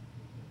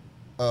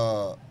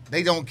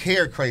they don't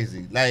care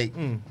crazy. Like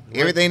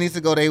everything needs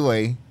to go their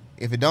way.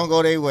 If it don't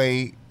go their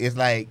way, it's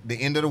like the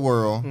end of the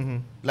world.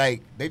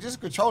 Like they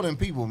just controlling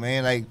people,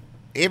 man. Like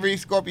every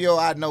Scorpio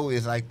I know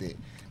is like that.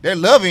 They're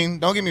loving.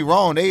 Don't get me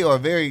wrong. They are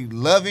very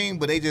loving,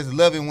 but they just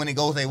loving when it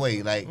goes their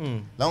way. Like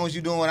long as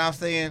you doing what I'm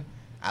saying,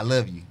 I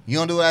love you. You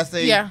don't do what I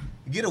say,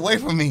 get away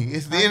from me.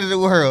 It's the end of the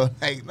world.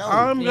 Like no.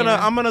 I'm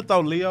gonna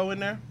throw Leo in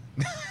there.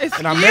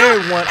 And I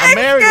married one. I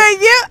married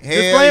one.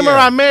 Disclaimer,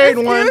 I married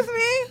one. Excuse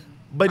me?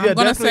 But I'm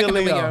gonna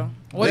definitely second a Leo.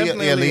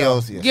 Leo.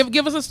 Leos. Yes.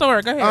 Give us a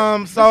story. Go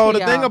ahead. So the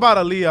thing about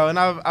a Leo, and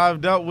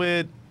I've dealt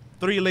with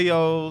 3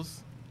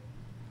 Leos.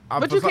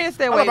 But you can't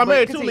stay away. I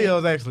married 2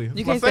 Leos actually.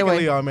 You My can't stay second away.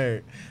 Leo I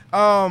married.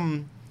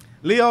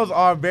 Leos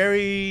are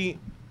very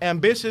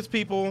ambitious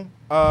people.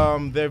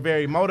 They're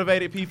very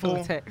motivated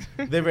people.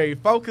 They're very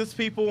focused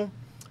people,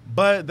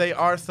 but they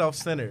are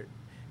self-centered.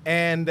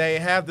 And they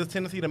have this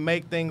tendency to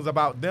make things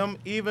about them,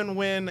 even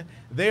when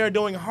they are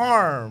doing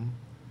harm.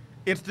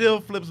 It still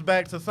flips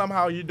back to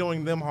somehow you're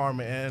doing them harm,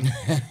 and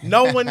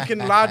no one can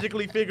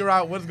logically figure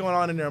out what's going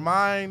on in their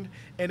mind,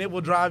 and it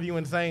will drive you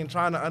insane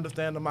trying to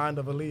understand the mind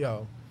of a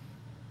Leo.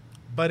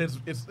 But it's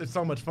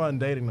so much fun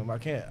dating them. I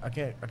can't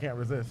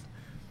resist.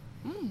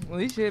 Well,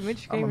 you should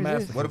admit you I'm a can't master.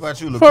 resist. What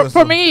about you,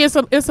 For me, it's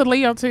a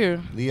Leo too.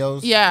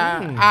 Leos?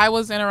 Yeah, I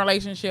was in a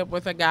relationship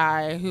with a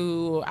guy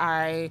who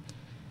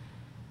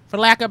for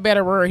lack of a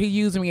better word, he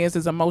used me as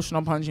his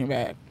emotional punching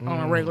bag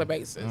on a regular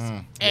basis.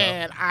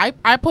 And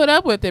I put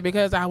up with it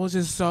because I was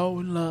just so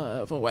in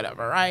love or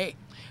whatever, right?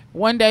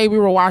 One day we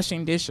were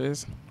washing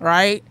dishes,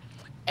 right?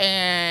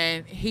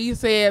 And he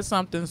said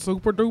something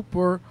super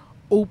duper,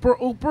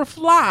 ooper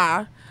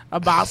fly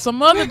about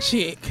some other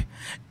chick.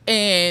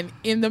 And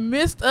in the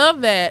midst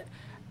of that,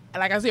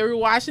 like I said, we were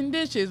washing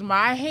dishes.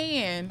 My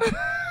hand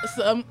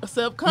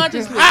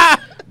subconsciously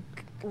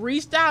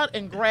reached out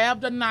and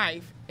grabbed a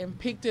knife and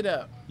picked it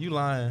up. You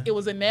lying. It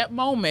was in that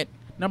moment.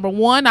 Number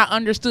one, I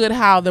understood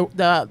how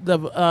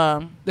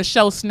the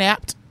show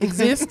Snapped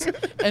exists.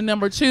 And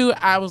number two,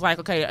 I was like,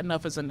 okay,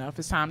 enough is enough.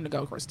 It's time to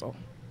go, Crystal.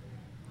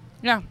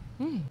 Yeah.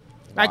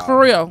 Like for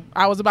real,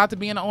 I was about to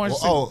be in an orange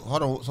suit. Oh,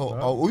 hold on.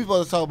 So we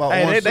supposed to talk about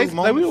Hey, orange they suit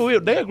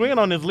moments? they agreeing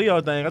on this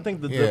Leo thing. I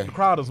think Yeah. the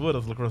crowd is with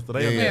us, LaCrystal.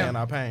 They understand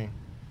our pain.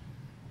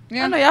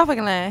 Yeah. I know y'all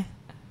fucking lying.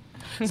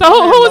 So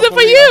who was it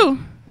for you?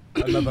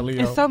 Another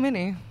Leo. It's so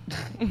many.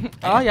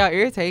 All y'all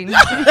irritating.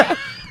 I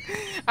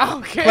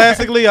don't care.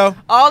 Classic Leo.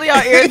 All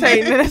y'all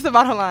irritating. That's the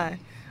bottom line.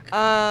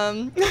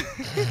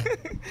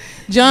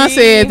 John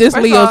said this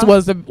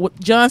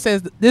John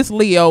says this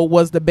Leo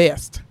was the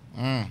best.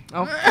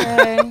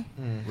 Okay.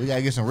 We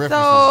gotta get some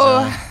references.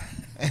 So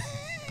John.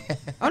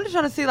 I'm just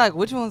trying to see like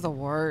which one's the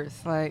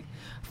worst. Like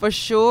for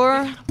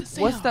sure,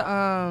 what's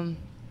the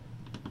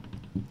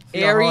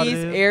See how hard it Aries?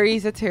 is?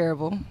 Aries are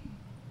terrible.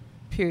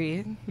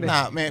 Period.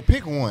 Nah, man,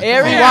 pick one.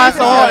 Aries. Why it's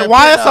so hard?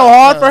 Why it's so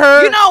hard for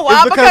her? You know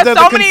why? It's because there's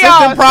so a many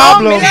consistent y'all,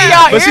 problem, so many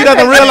y'all but she doesn't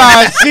irritating.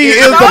 realize she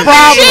is the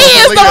problem. She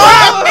is the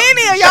problem.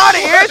 Many of y'all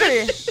that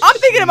irritating. I'm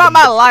thinking about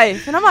my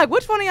life, and I'm like,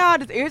 which one of y'all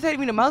just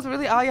irritated me the most?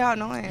 Really, all y'all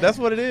annoying. That's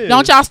what it is.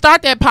 Don't y'all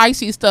start that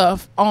Pisces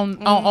stuff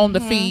on the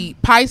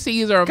feed.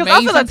 Pisces are 'Cause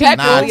I feel amazing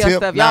attacked people. earlier.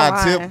 stuff, y'all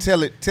lying.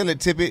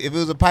 Tip it. If it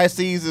was a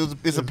Pisces,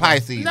 it's a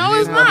Pisces. No, It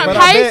it's is not. But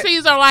I bet-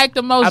 Pisces are like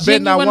the I most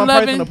bet not genuine one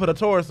person loving. to put a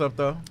Taurus up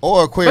though.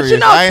 Or Aquarius. But you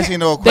know, I ain't seen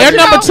no They're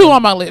Aquarius. number 2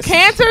 on my list.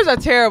 Cancers are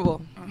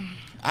terrible.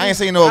 I ain't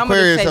seen no I'ma just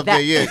Aquarius say up there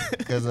that. yet,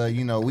 because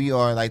you know we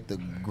are like the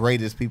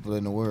greatest people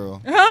in the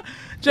world.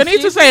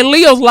 Janita say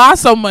Leos lie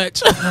so much.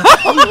 Don't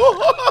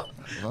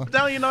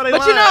you know they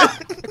But you lying? know,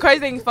 crazy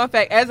thing, fun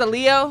fact, as a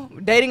Leo,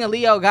 dating a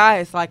Leo guy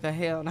is like a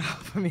hell no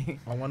for me.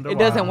 I wonder It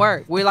why. doesn't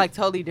work. We're like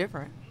totally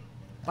different.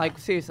 Like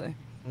seriously.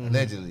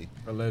 Allegedly,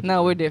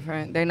 No, we're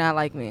different. They're not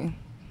like me.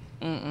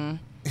 Mm-mm.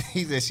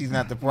 he said she's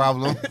not the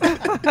problem.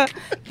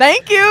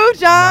 Thank you,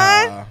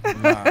 John.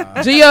 Nah.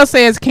 Gio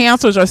says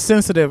cancers are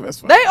sensitive as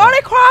fuck. They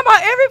cry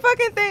about every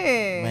fucking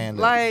thing. Man,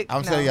 look, like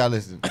I'm telling y'all,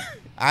 listen.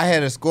 I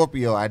had a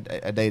Scorpio I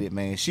dated,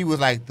 man. She was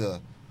like the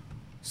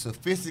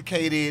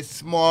sophisticated,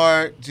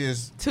 smart,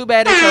 just Too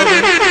bad it's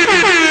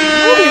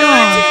over.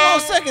 19 more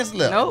seconds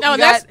left. Nope. No, you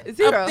that's got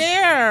 0. up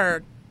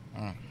there.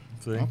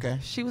 See? Okay.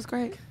 She was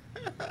great.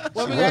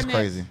 What She we got was next?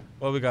 crazy.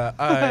 What we got?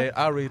 All right,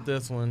 I'll read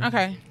this one.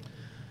 Okay.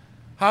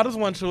 How does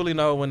one truly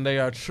know when they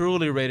are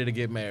truly ready to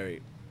get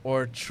married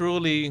or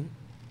truly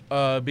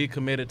be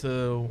committed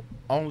to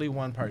only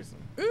one person?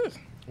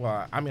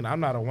 Well, I mean, I'm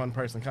not a one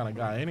person kind of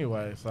guy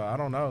anyway, so I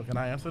don't know. Can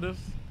I answer this?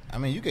 I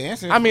mean, you can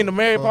answer it. I mean, the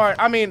married part.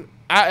 I mean,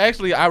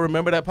 I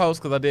remember that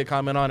post because I did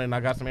comment on it and I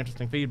got some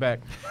interesting feedback.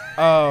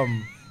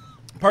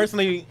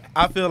 Personally,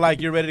 I feel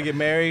like you're ready to get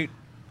married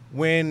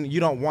when you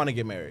don't want to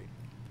get married.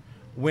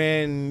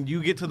 When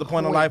you get to the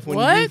point of life when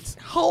What?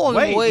 Hold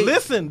on, wait,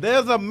 listen,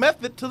 there's a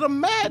method to the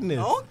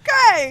madness.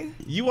 Okay.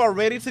 You are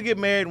ready to get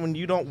married when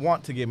you don't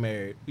want to get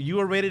married. You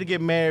are ready to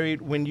get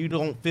married when you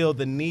don't feel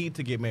the need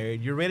to get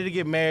married. You're ready to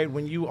get married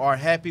when you are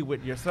happy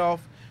with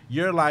yourself,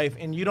 your life,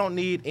 and you don't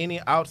need any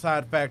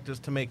outside factors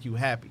to make you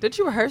happy. Did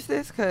you rehearse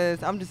this?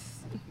 Because I'm just.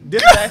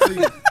 This is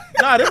actually,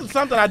 this is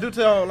something I do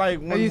tell, like,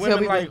 Oh, when you tell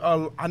women, people?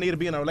 like, I need to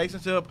be in a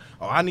relationship,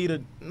 or I need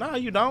to, no,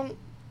 you don't.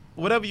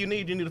 Whatever you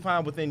need to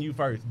find within you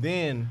first.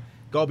 Then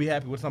go be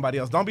happy with somebody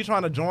else. Don't be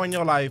trying to join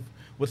your life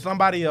with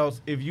somebody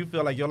else if you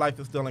feel like your life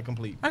is still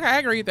incomplete. Okay, I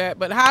agree with that.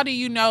 But how do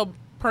you know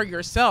per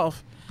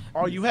yourself?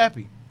 Are you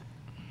happy?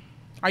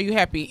 Are you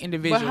happy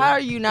individually? But how are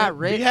you not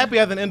ready? Be happy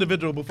as an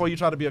individual before you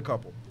try to be a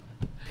couple.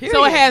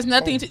 So it has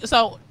nothing to.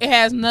 So it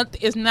has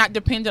nothing. It's not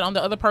dependent on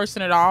the other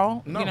person at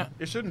all. No, You know?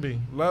 it shouldn't be.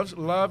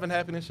 Love and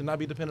happiness should not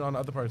be dependent on the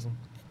other person.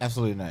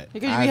 Absolutely not.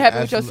 Because you be happy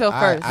with yourself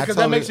first. Because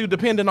that makes you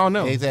dependent on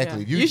them.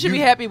 Exactly. You should be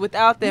happy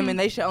without them, and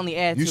they should only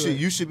add to it.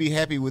 You should be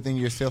happy within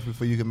yourself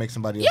before you can make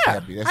somebody else Yeah,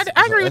 happy.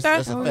 I agree with that.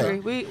 That's a We fact.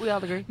 agree. We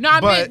all agree. No,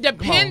 I But, mean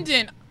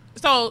dependent.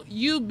 So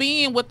you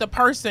being with the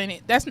person,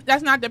 that's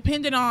not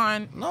dependent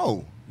on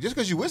No, just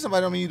because you with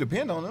somebody don't mean you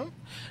depend on them.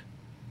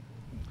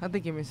 I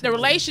think you're missing the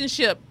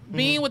relationship.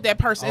 Being with that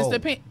person is Oh.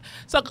 depend.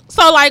 So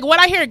like what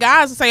I hear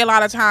guys say a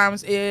lot of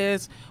times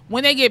is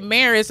when they get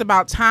married, it's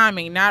about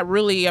timing, not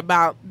really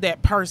about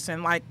that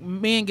person. Like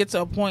men get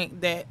to a point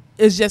that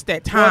it's just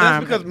that time. Well,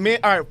 that's because men.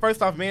 All right,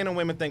 first off, men and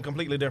women think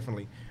completely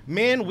differently.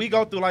 Men, we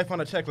go through life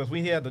on a checklist.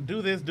 We had to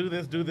do this,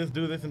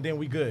 and then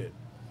we good.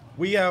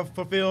 We have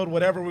fulfilled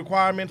whatever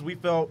requirements we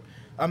felt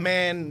a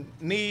man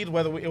needs,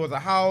 whether it was a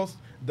house,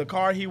 the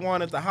car he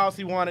wanted, the house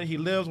he wanted. He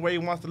lives where he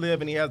wants to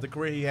live, and he has the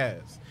career he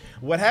has.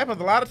 What happens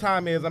a lot of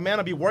time is a man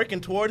will be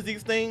working towards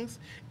these things,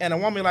 and a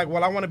woman be like,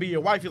 well, I want to be your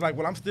wife. He's like,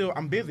 well,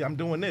 I'm busy. I'm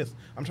doing this.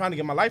 I'm trying to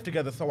get my life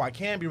together so I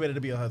can be ready to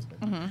be a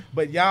husband.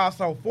 But y'all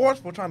so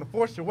forceful, trying to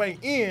force your way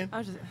in,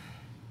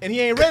 and he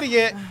ain't ready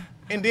yet,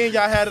 and then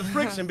y'all had this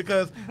friction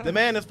because the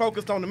man is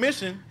focused on the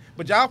mission,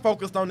 but y'all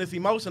focused on this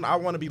emotion, I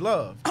want to be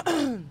loved.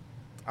 I'm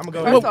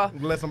going to First go off,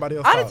 let somebody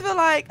else I talk. just feel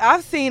like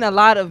I've seen a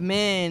lot of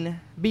men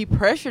be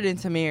pressured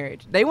into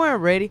marriage. They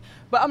weren't ready,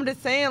 but I'm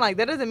just saying, like,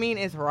 that doesn't mean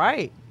it's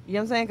right. You know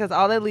what I'm saying? Because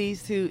all that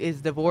leads to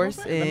is divorce.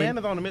 The man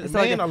is on the mission.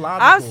 stuff like Men that. are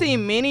logical. I've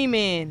seen many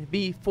men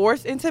be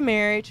forced into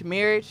marriage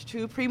way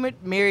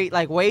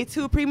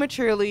too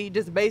prematurely,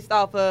 just based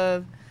off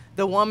of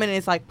the woman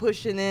is like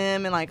pushing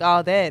them and like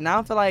all that. And I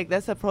don't feel like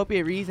that's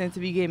appropriate reason to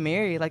be getting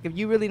married. Like if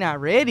you really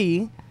not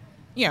ready.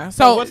 Yeah.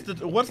 So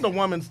So what's the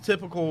woman's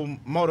typical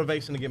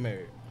motivation to get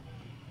married?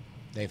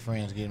 They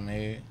friends getting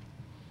married.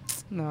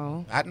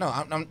 No. I know.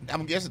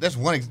 I'm guessing that's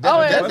one.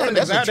 Oh, yeah.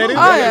 That's That true. is-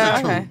 Oh, yeah,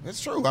 That's okay. true.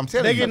 It's true. I'm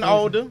telling They you. getting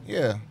older.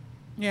 Yeah.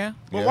 yeah.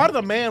 But Yeah. why does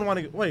the man want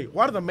to wait?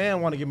 Why does the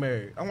man want to get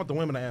married? I want the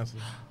women to answer.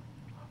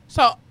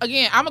 So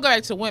again, I'm gonna go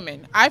back to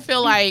women. I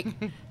feel like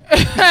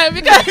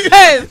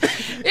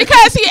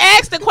because he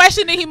asked the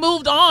question and he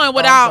moved on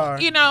without,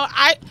 sorry. you know,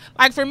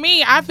 for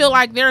me, I feel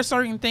like there are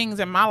certain things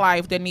in my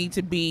life that need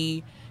to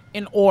be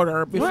in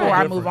order before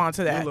I move on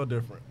to You're that. a little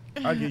different.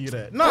 I'll give you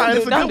that. No, Don't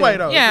it's do- a don't good do. way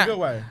though. Yeah. It's a good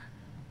way.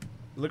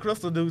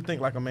 LaCrystal do think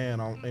like a man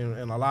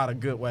in a lot of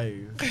good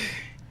ways.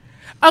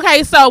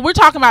 Okay, so we're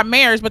talking about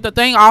marriage, but the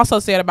thing also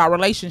said about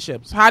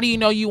relationships. How do you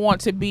know you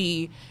want to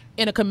be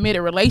in a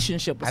committed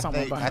relationship with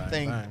someone? I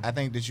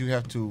think that you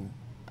have to.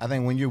 I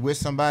think when you're with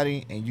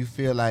somebody and you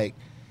feel like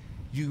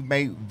you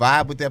may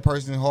vibe with that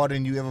person harder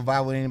than you ever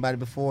vibe with anybody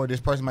before. This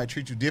person might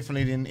treat you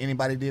differently than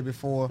anybody did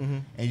before,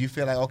 and you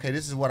feel like, okay,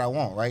 this is what I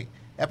want, right?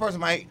 That person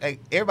might, like,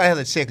 everybody has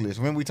a checklist.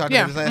 Remember we talked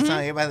about this last time?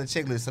 Everybody has a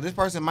checklist. So this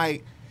person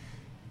might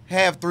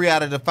have 3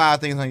 out of the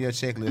 5 things on your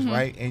checklist,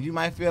 right? And you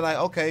might feel like,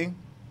 okay,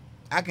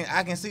 I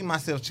can see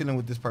myself chilling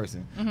with this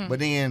person. But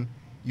then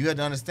you have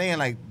to understand,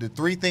 like, the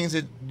 3 things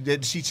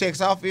that she checks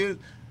off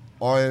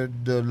are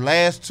the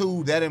last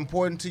 2 that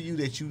important to you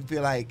that you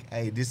feel like,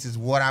 hey, this is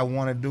what I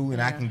want to do,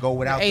 and I can go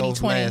without those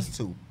 80-20. last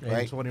 2,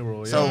 right? 80-20 rule,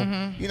 yeah.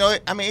 So, you know,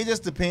 I mean, it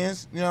just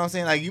depends. You know what I'm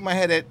saying? Like, you might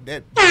have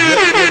that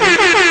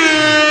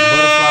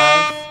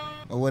butterflies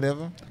or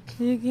whatever.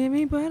 You give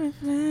me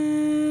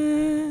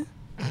butterflies.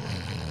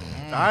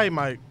 All right,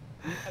 Mike.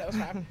 That was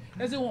fine.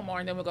 Let's do one more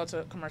and then we'll go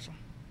to commercial.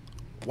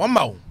 One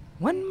more.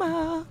 One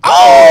more.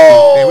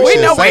 Oh, yeah, We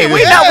should know say we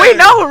this. know we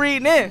know who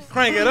reading this.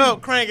 Crank it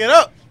up, crank it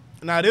up.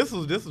 Now this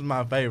is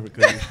my favorite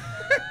because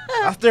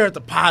I stirred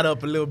the pot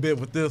up a little bit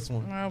with this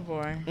one. Oh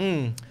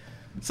boy.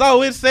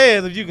 So it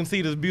says, if you can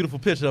see this beautiful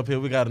picture up here,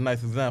 we got a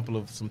nice example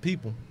of some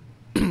people.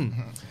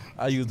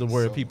 I use the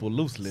word people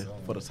loosely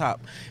for the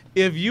top.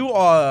 If you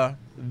are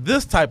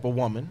this type of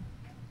woman,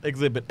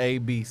 exhibit A,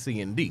 B, C,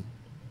 and D,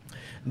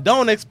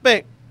 don't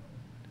expect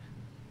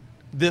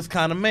this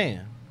kind of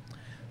man.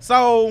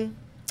 So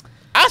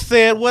I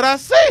said what I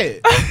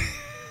said.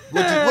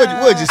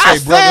 What'd you say, I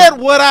brother? said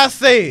what I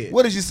said.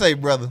 What did you say,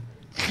 brother?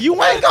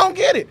 You ain't gonna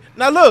get it.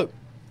 Now look,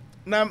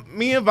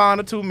 me and Vaughn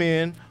are 2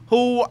 men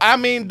who, I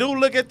mean, do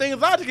look at things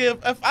logically.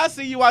 If I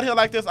see you out here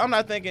like this, I'm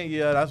not thinking,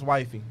 yeah, that's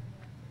wifey.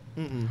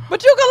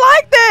 But you can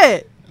like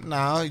that.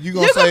 No, you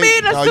gonna You say. can be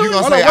in a no, suit. you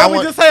gonna Hold say. on, I what we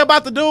want. just say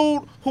about the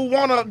dude who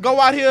wanna go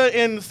out here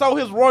and sow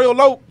his royal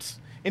oats,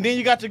 and then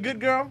you got your good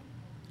girl?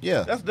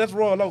 Yeah. That's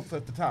royal oats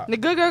at the top. The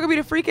good girl could be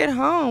the freak at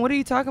home. What are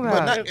you talking But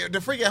about? not the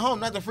freak at home,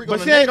 not the freak But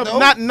on she the ain't net,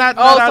 gonna, though. not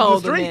Oh, out so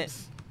the the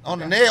streets. On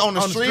the net, on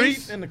the On the streets.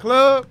 streets, in the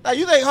club. Now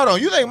you think, hold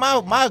on, you think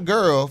my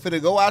girl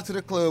finna go out to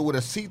the club with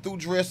a see-through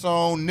dress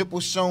on,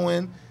 nipples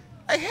showing?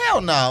 Like, hell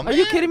no, man. Are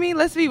you kidding me?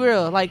 Let's be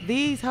real. Like,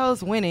 these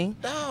hoes winning,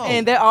 No.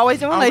 and they're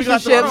always in Oh, we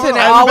got the- relationships, hold and on,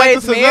 they're are we back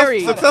always to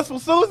married. Successful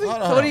Susie?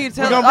 Hold on. So what are you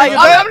telling? gonna Like, bring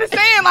it back? I'm just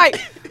saying,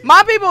 like,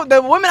 my people,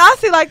 the women I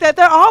see like that,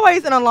 they're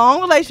always in a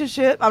long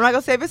relationship. I'm not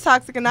gonna say if it's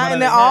toxic or not, But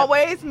and they're it ha-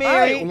 always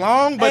married. Right,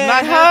 long but and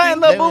not her happy.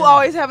 and Lil Boo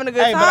always having a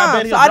good Hey, but I bet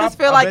time. he'll So I just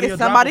drop- feel I like bet he'll it's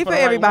drop somebody it for for the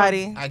right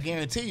everybody. I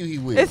guarantee you he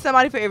will. It's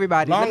somebody for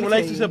everybody. Long Let me tell you.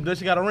 relationship. Does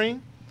she got a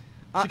ring?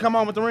 She come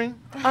home with the ring?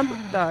 I'm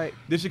sorry.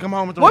 Did she come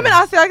home with the Women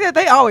ring? I see like that,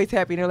 they always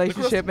happy in a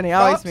relationship and they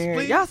always thoughts, married.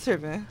 please? Y'all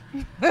tripping.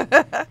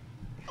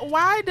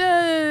 Why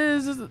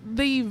does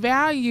the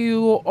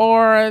value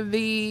or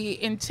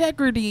the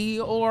integrity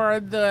or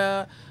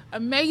the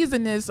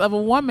amazingness of a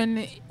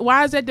woman,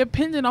 why is that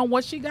dependent on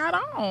what she got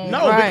on?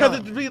 No, Right.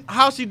 because it's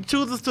how she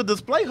chooses to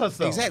display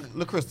herself. Exactly.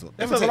 Look, Crystal.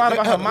 It says a lot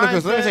about her Look,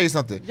 Crystal, let me mindset. tell you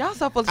something. Y'all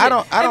so full of I shit.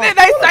 don't- And then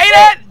they say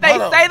that,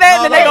 Hold on. say that,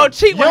 and then they No, go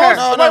cheat with You her.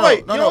 don't- No,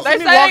 wait, no, you no. don't They see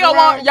say me they walking gonna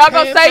want, around y'all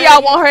gonna say pants y'all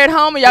sagging? want her at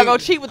home and y'all go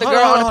cheat with the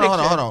girl on the picture.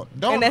 Hold on.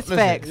 Don't, And that's listen,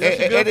 facts. Yeah,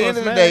 she At good the for end a of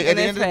the smash. day, at And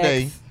the end of that's the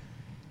day, facts.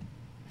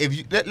 if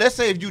you let's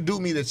say if you do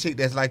meet a chick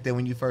that's like that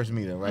when you first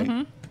meet her,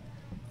 right?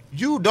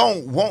 You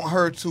don't want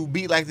her to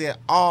be like that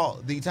all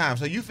the time.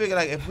 So you figure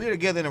like if we're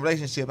together in a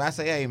relationship, I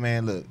say, hey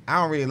man, look, I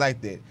don't really like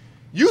that.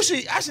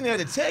 I shouldn't have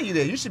to tell you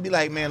that. You should be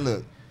like, man,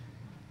 look,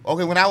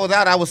 okay, when I was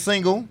out, I was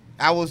single.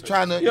 I was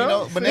trying to,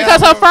 but now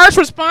Because her first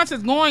response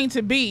is going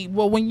to be,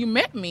 well, when you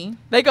met me.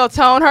 They go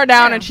tone her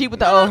down Yeah. and cheat with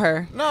the old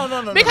her. No.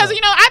 Because,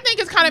 I think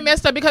it's kind of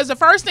messed up because the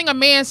first thing a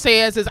man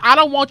says is, I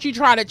don't want you to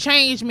try to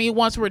change me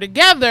once we're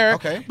together.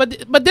 Okay. But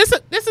this is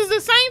the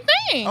same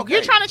thing. Okay.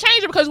 You're trying to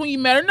change her because when you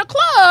met her in the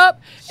club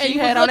and She you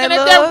had was on looking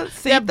that at little that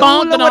see-through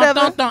bump, or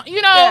whatever.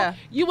 Yeah.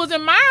 you was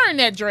admiring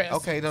that dress.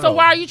 Okay, so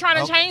why are you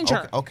trying to change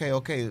her? Okay.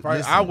 Right,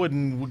 Listen. I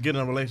wouldn't get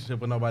in a relationship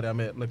with nobody I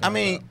met. Looking I like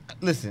mean,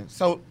 listen.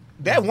 So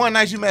that one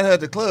night you met her at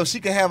the club,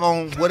 she could have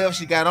on whatever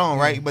she got on,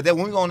 right? But then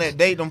when we go on that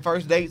date, them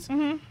first dates,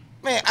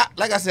 Man,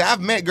 like I said, I've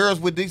met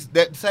girls with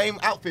that same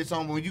outfits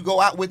on. But when you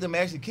go out with them,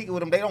 actually kick it with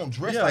them, they don't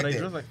dress like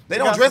that. They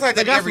don't dress like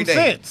that every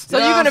day. So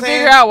you're gonna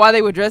figure out why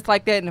they would dress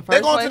like that in the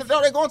first place?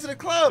 They're going to the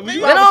club. They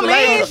don't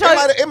mean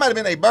it might have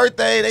been their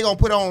birthday. They gonna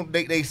put on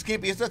they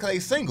skimpy and stuff because they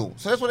single.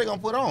 So that's what they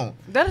gonna put on.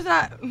 That is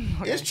not.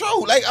 Okay. It's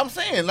true. Like I'm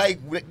saying, like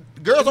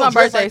girls don't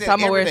dress like that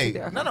every day.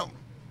 Okay. No.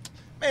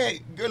 Man,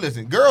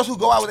 listen. Girls who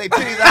go out with their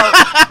titties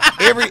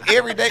out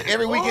every day,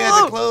 every weekend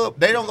at the club,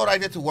 they don't go like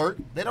that to work.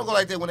 They don't go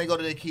like that when they go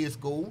to their kids'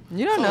 school.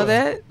 You don't know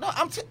that? No,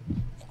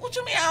 what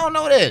you mean? I don't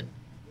know that.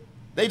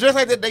 They dress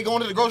like that. They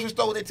going to the grocery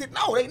store with their titties.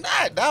 No, they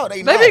not. No,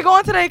 they not. They be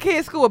going to their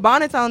kids' school with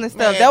bonnets on and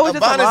stuff. Man, that was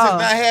just bonnets a law.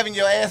 is not having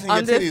your ass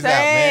and your titties saying, out,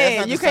 man.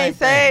 That's you can't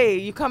say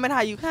you coming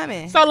how you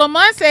coming. So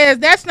Lamont says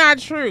that's not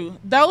true.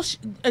 Though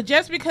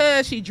just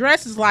because she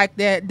dresses like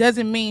that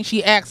doesn't mean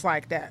she acts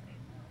like that.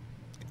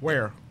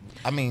 Where?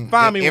 I mean,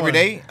 Find me every one.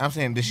 day. I'm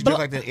saying, does she dress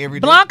like that every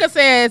day? Blanca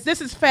says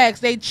this is facts.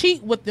 They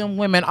cheat with them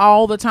women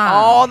all the time.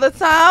 All the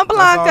time,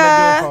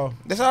 Blanca.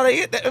 That's all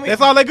they. That's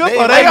all they good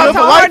for. They go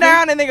tone her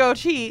down and they go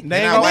cheat.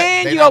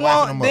 Then you don't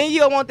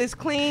want this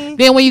clean.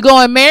 Then when you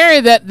go and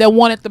marry that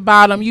one at the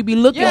bottom, you be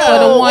looking for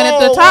the one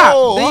at the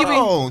top. Then you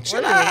be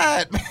chill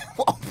out.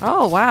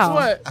 Oh wow!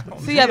 What?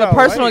 So you have a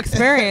personal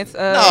experience.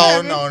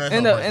 No,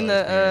 in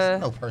the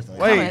no personal.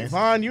 Wait,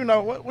 Vaughn, you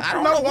know what? I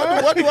don't know.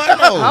 What do I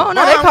know? I don't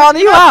know. They calling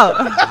you out.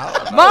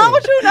 Vaughn,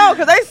 what you know?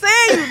 Because they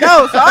saying you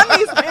know. So I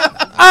need some.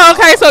 Oh,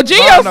 okay. So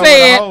Gio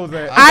said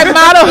I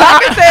model.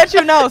 I said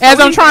you know. As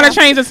I'm trying to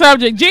change the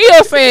subject,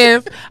 Gio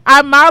says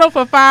I model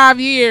for 5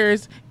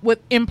 years with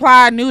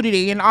implied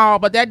nudity and all,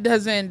 but that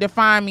doesn't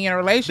define me in a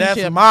relationship.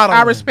 That's modeling.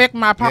 I respect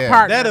my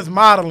partner. That is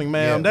modeling,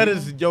 ma'am. That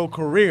is your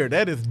career.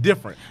 That is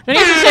different.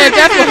 Denise said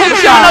that's what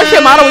you don't know she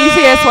model when you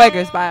see her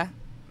Swaggers. Bye.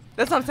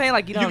 That's what I'm saying.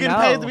 Like you don't know. You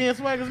getting paid to be in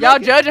Swaggers? Y'all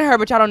judging her,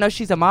 but y'all don't know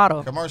she's a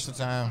model. Commercial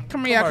time.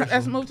 Come here.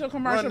 Let's move to a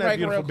commercial break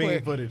real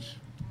quick. Footage.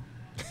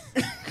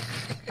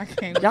 I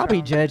can't. Y'all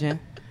be judging.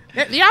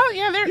 Y'all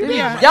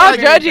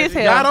judgy as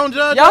hell. Y'all don't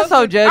judge. Y'all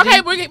so judgy.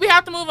 Okay, we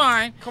have to move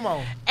on. Come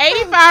on.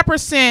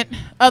 85%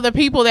 of the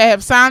people that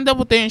have signed up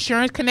with the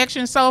Insurance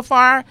Connection so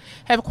far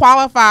have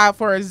qualified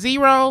for a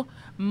 0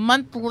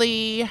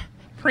 monthly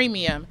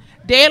premium.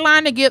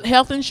 Deadline to get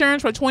health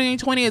insurance for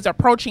 2020 is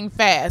approaching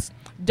fast.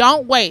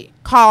 Don't wait.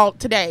 Call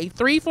today.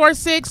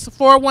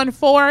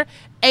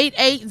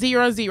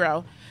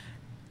 346-414-8800.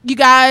 You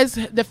guys,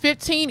 the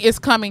 15 is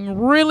coming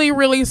really,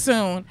 really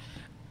soon.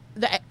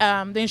 The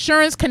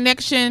Insurance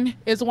Connection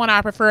is one of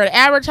our preferred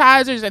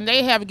advertisers, and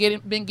they have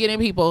been getting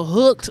people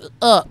hooked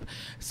up.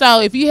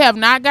 So if you have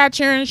not got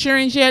your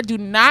insurance yet, do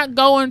not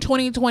go in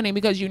 2020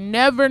 because you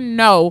never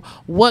know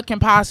what can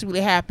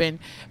possibly happen.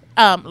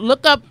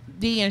 Look up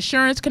the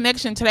Insurance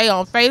Connection today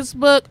on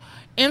Facebook,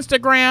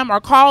 Instagram, or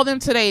call them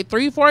today,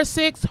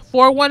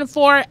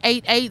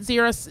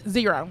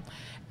 346-414-8800.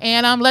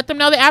 And let them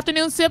know the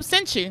Afternoon Sip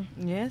sent you.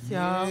 Yes,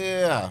 y'all.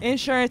 Yeah.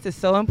 Insurance is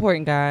so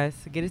important, guys.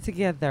 Get it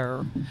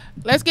together.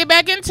 Let's get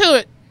back into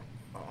it.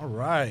 All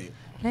right.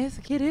 Let's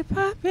get it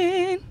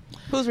popping.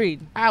 Who's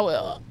reading? I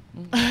will.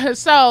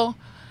 So,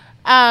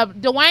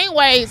 Dwayne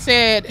Wade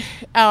said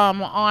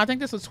on, I think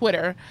this was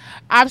Twitter,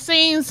 I've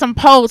seen some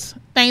posts,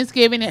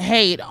 Thanksgiving and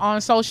hate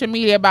on social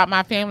media about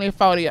my family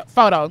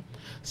photo.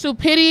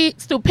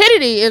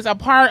 Stupidity is a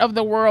part of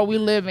the world we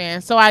live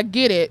in, so I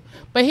get it.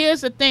 But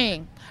here's the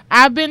thing.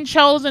 I've been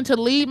chosen to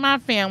lead my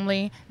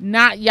family,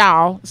 not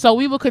y'all. So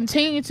we will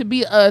continue to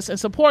be us and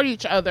support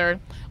each other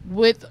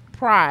with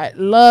pride,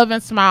 love,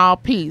 and smile.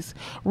 Peace.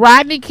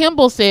 Rodney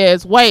Kimball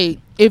says,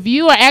 wait, if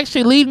you are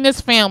actually leading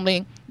this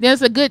family,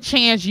 there's a good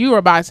chance you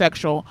are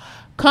bisexual.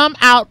 Come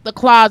out the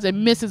closet,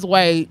 Mrs.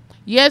 Wade.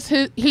 Yes,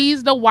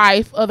 he's the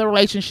wife of the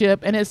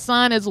relationship, and his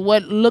son is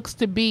what looks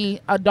to be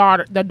the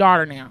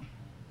daughter now.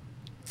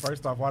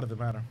 First off, why does it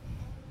matter?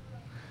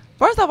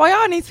 First off, why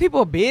y'all need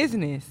people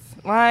business?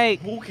 Like,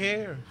 who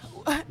cares?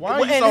 Why are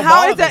you and so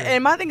how bothered? is that?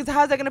 And my thing is,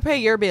 how is that gonna pay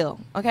your bill?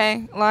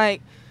 Okay,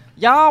 like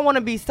y'all want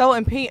to be so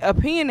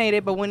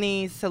opinionated, but when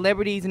these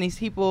celebrities and these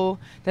people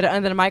that are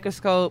under the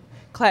microscope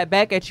clap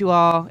back at you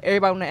all,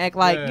 everybody want to act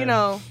like you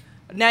know.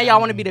 Now y'all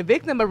want to be the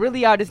victim, but really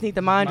y'all just need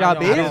to mind y'all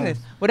business.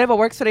 Whatever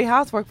works for their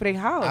house, work for their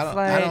house.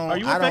 Are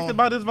you affected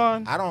by this,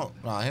 Vaughn? No,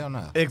 hell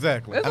no.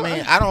 Exactly. I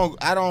mean, I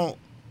don't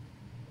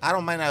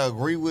might not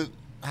agree with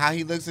how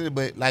he looks at it,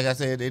 but like I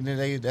said, at the end of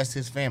the day, that's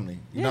his family.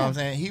 You know what I'm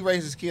saying? He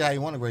raised his kids how he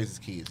want to raise his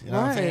kids. You know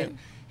what I'm saying?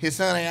 His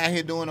son ain't out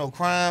here doing no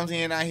crimes. He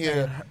ain't out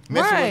here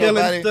messing with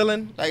nobody.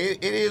 Stealing. Like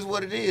it is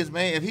what it is,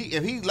 man.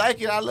 If he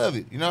like it, I love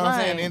it. You know what I'm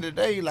saying? At the end of the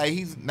day, like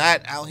he's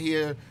not out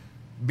here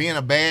being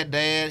a bad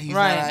dad. He's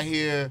not out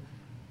here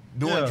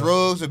doing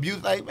drugs,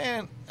 abuse. Like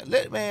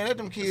let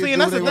them kids. See, and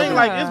that's the thing.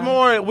 Like it's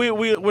more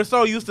we're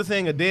so used to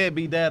seeing a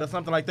deadbeat dad or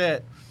something like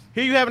that.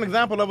 Here you have an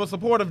example of a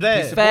supportive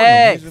dad.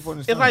 Facts.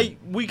 It's like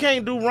we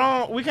can't do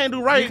wrong. We can't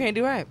do right. You can't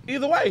do right.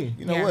 Either way.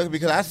 You know what?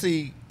 Because I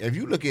see, if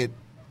you look at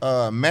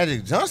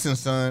Magic Johnson's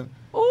son,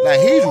 like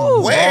he's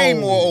way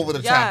more over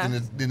the top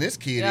than this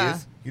kid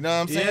is. You know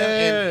what I'm saying?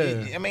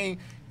 Yeah. And I mean,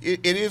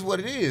 it is what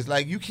it is.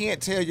 Like you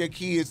can't tell your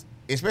kids,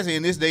 especially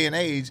in this day and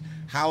age,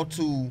 how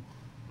to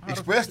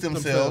express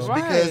themselves Right.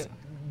 because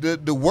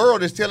the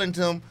world is telling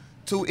them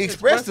to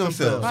express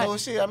themselves. Right. So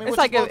shit, I mean, It's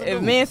what like you if, supposed to if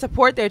do? men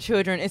support their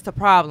children, it's the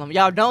problem.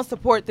 Y'all don't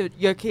support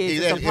your kids,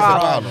 Exactly, it's a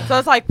problem. So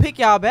it's like pick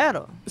y'all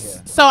battle.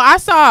 So I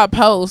saw a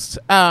post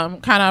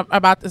kind of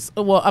about this,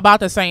 about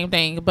the same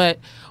thing, but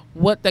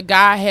what the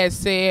guy had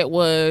said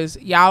was,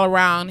 y'all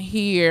around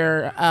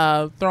here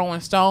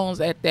throwing stones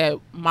at that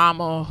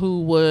mama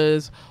who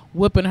was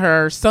whipping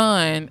her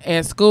son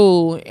at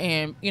school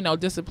and, you know,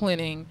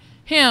 disciplining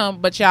him,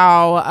 but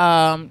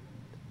y'all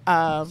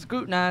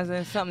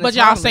Scrutinizing something. but that's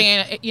y'all harmless.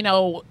 saying, you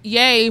know,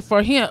 yay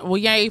for him, well,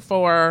 yay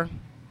for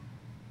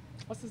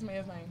what's his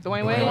man's name?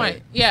 Dwayne Wade?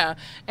 Dwayne. Yeah.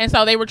 And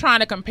so they were trying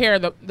to compare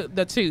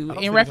the two in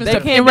see reference They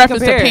to can't in be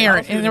reference to compared.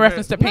 parent I don't see in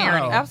reference to the compare-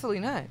 parenting. No. Absolutely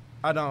not.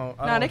 I don't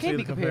No, they see can't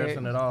the be compared.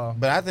 comparison at all.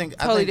 But I think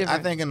Totally I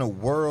different. think in a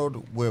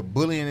world where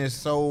bullying is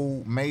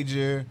so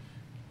major,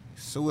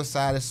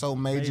 suicide is so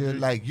major,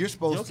 like you're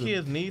supposed Your to.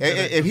 kids need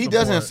If he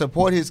doesn't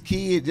support his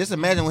kid, just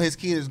imagine what his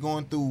kid is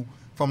going through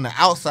from the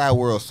outside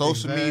world,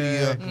 social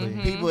media, Exactly.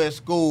 people at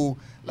school.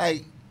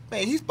 Like,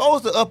 man, he's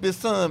supposed to up his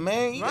son,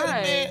 man. You gotta,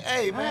 Right. man,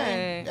 hey,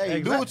 man, Right.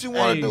 hey, do what you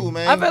want to do,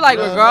 man. I feel like You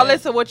know what I'm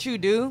regardless saying? of what you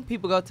do,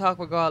 people go talk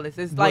regardless.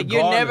 It's like you're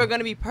Regardless. never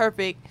gonna be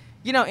perfect,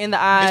 you know, in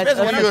the eyes Especially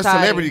of when you're a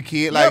society. celebrity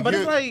kid, Yeah, like, but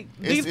it's you're- like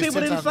these it's people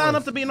 10 didn't times sign worse.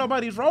 up to be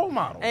nobody's role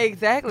model.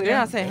 Exactly. They're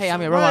not saying, "Hey,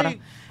 I'm your Right. role model."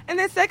 And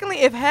then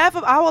secondly, if half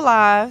of our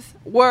lives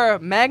were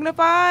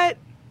magnified,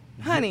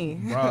 honey,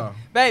 Bruh.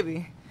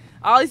 baby,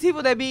 all these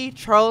people that be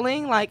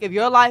trolling, like if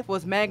your life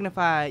was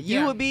magnified, you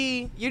Yeah. would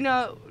be, you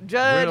know,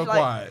 judged. Real like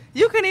quiet.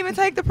 you couldn't even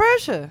take the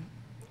pressure.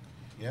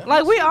 Yeah.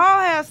 Like we all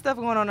have stuff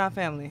going on in our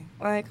family.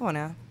 Like, come on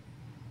now.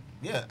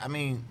 Yeah, I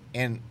mean,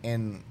 and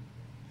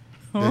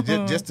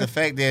just the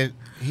fact that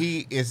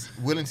he is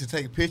willing to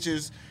take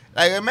pictures.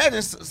 Like,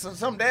 imagine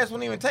some dads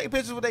wouldn't even take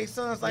pictures with their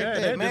sons like Yeah,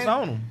 that, they man. just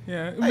own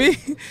them. Yeah.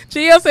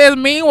 Chia says,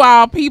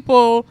 meanwhile,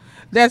 people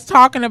that's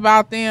talking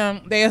about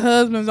them, their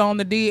husbands on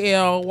the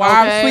DL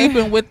while Okay.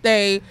 sleeping with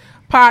their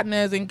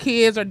partners and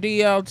kids are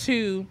DL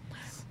too,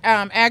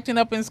 acting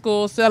up in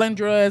school, selling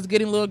drugs,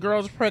 getting little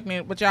girls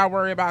pregnant, but y'all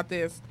worry about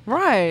this.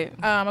 Right.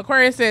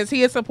 Aquarius says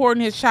he is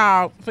supporting his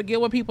child. Forget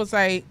what people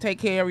say. Take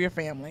care of your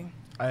family.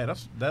 Hey,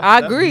 that's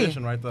I that's agree. the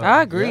mission right there.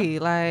 I agree.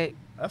 Like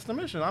That's the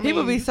mission. I mean,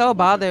 people be so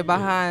bothered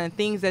behind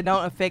things that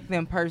don't affect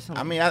them personally.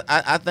 I mean,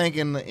 I think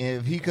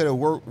if he could have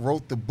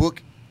wrote the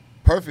book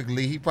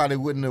perfectly, he probably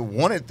wouldn't have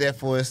wanted that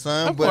for his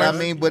son. Of But I course.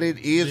 mean, but it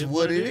is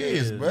what it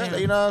is, bro. Yeah.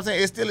 You know what I'm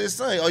saying? It's still his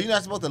son. Oh, you're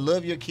not supposed to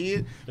love your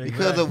kid because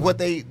Exactly. of what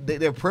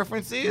their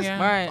preference is?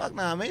 Yeah. Right. Fuck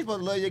nah, man. You're supposed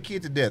to love your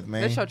kid to death,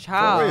 man. That's your For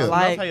child, real.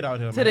 like Enough hate out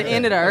here, to the man.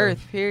 end of the Yeah.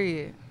 earth.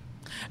 Period.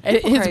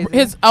 His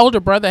Crazy. older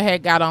brother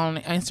had got on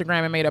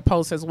Instagram and made a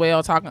post as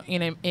well, talking, you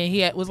know, and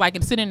he was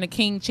like sitting in the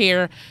king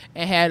chair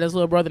and had his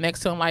little brother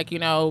next to him, like, you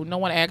know, no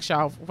one asked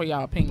y'all for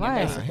y'all opinion.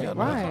 Right. Basically. Hell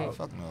no. Right.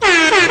 Fuck no.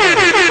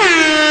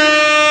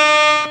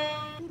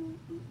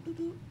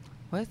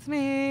 What's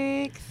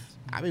mix?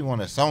 I be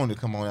wanting a song to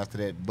come on after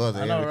that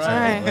buzzer I know, every right? All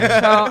time. right.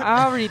 So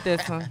I'll read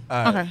this one.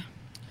 Okay.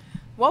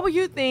 What would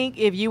you think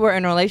if you were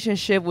in a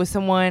relationship with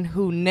someone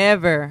who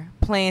never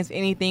plans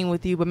anything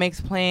with you but makes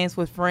plans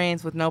with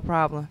friends with no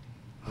problem?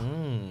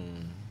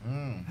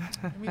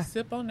 Let me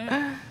sip on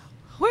that.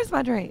 Where's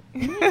my drink?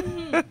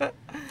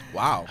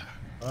 Wow.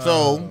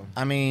 So,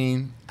 I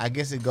mean, I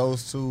guess it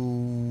goes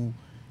to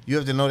you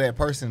have to know that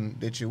person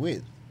that you're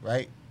with,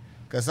 right?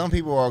 Because some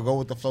people are go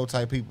with the flow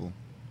type people.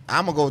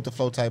 I'm going to go with the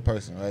flow type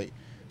person, right?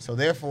 So,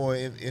 therefore,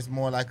 it's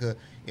more like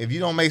if you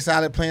don't make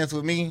solid plans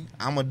with me,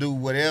 I'm going to do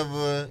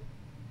wherever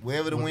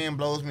the wind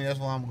blows me, that's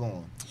where I'm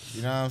going.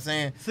 You know what I'm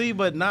saying? See,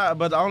 but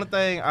the only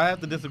thing I have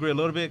to disagree a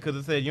little bit because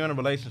it said you're in a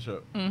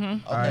relationship.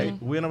 Mm-hmm. All right,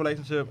 we're in a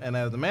relationship, and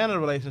as the man in a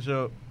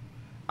relationship,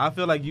 I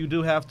feel like you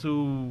do have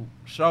to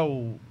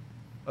show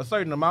a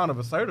certain amount of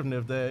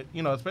assertiveness that,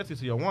 you know, especially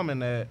to your woman,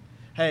 that,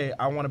 hey,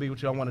 I want to be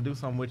with you, I want to do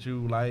something with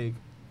you. Like,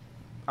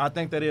 I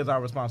think that is our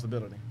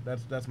responsibility.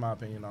 That's my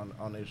opinion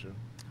on the issue.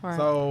 Right.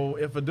 So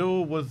if a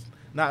dude was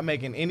not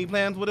making any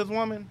plans with his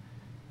woman,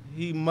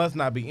 he must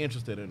not be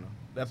interested in her.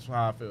 That's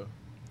how I feel.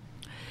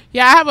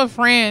 Yeah, I have a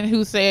friend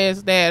who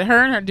says that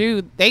her and her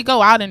dude, they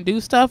go out and do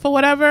stuff or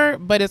whatever,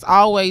 but it's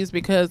always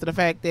because of the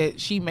fact that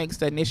she makes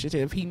the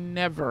initiative. He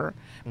never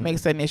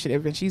makes the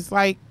initiative, and she's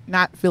like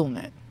not feeling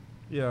it.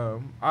 Yeah,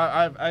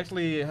 I've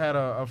actually had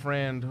a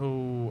friend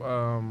who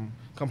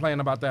complained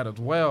about that as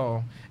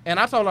well, and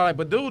I told her like,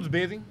 but dude's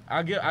busy.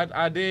 I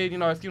did, you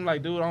know, it seemed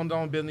like dude on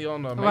business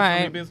on the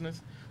masonry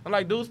business. I'm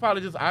like, dude's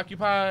probably just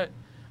occupied.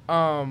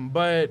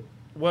 But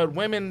what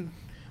women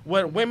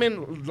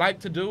like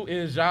to do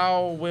is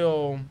y'all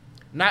will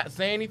not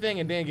say anything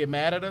and then get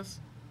mad at us.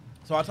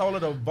 So I told her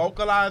to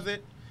vocalize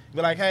it.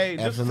 Be like, hey,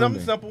 just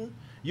something simple.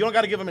 You don't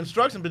got to give them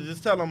instructions, but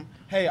just tell them,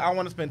 hey, I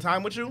want to spend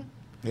time with you.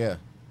 Yeah.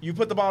 You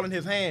put the ball in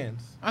his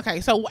hands. Okay,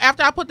 so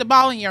after I put the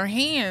ball in your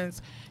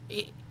hands,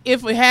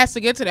 if it has to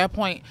get to that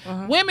point,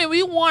 women,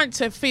 we want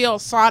to feel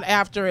sought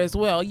after as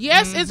well.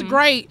 Yes, it's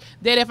great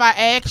that if I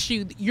ask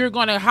you, you're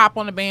going to hop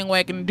on the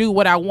bandwagon and do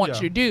what I want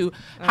you to do.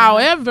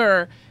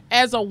 However,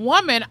 as a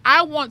woman,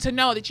 I want to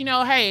know that,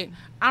 hey,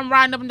 I'm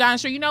riding up and down the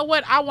street. You know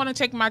what? I want to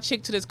take my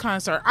chick to this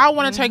concert. I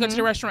want to take her to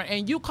the restaurant.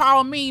 And you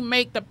call me,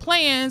 make the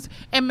plans,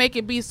 and make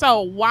it be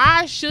so.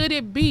 Why should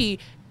it be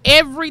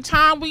every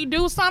time we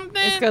do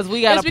something? It's because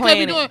we got to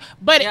plan it.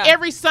 But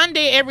every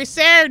Sunday, every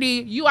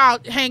Saturday, you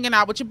out hanging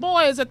out with your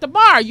boys at the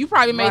bar. You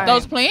probably made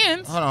those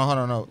plans. Hold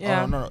on,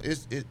 no.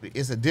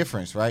 It's a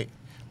difference, right?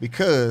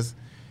 Because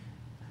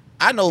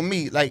I know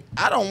me, like,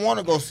 I don't want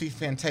to go see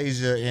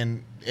Fantasia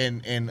and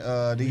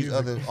these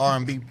other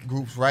R&B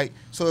groups, right?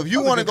 So if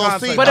you want to go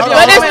see, but it's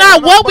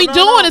not what we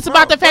doing. It's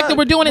about the fact that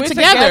we're doing it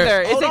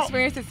together. It's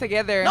experiences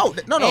together. No.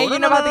 You're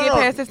not about to get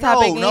past this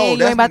topic.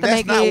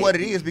 That's not what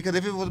it is. Because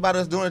if it was about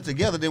us doing it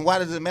together, then why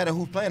does it matter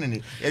who's planning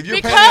it? If you're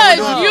because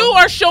you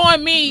are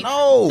showing me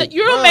that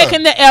you're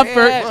making the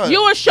effort. You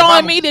are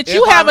showing me that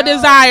you have a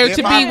desire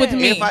to be with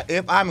me.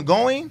 If I'm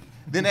going,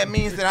 then that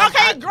means that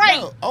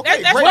great.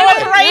 Okay, that's great. no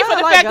parade for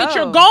the fact that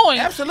you're going.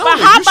 Absolutely. But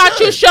how about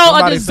you show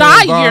a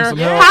desire?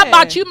 How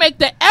about you make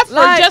the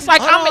effort? Just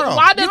like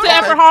why does the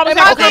effort always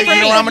have to come from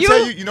me? I'm gonna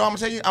tell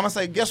you. I'm gonna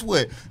say, guess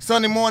what?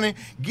 Sunday morning,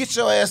 get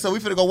your ass up. We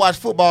finna go watch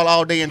football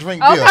all day and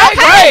drink beer.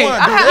 Okay.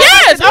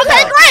 Yes.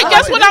 Okay. Great.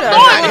 Guess what I'm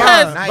doing?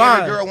 Because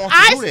not every girl wants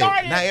to do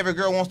that. Not every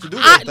girl wants to do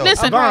that.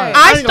 Listen,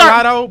 I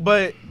started.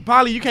 But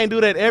Polly, you can't do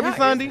that every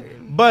Sunday.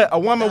 But a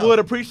woman would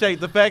appreciate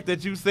the fact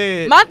that you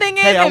said. My thing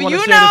is,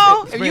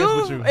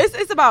 if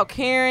it's about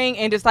caring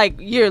and just like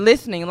you're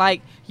listening.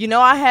 Like,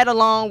 I had a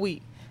long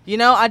week.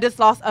 I just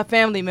lost a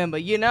family member.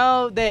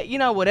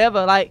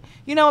 Whatever. Like,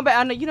 but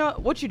I know,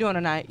 what you doing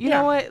tonight? You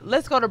know what?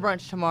 Let's go to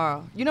brunch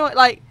tomorrow.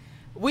 Like,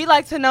 we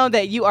like to know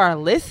that you are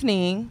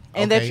listening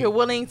and that you're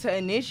willing to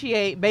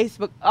initiate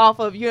based off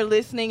of your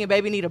listening and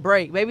baby need a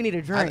break. Baby need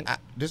a drink.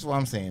 This is what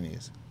I'm saying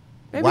is.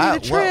 Maybe need a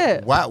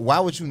trip. Why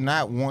would you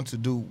not want to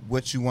do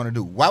what you want to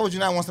do? Why would you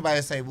not want somebody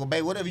to say, well,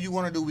 babe, whatever you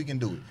want to do, we can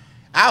do it.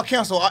 I'll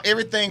cancel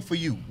everything for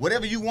you.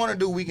 Whatever you want to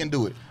do, we can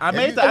do it. Why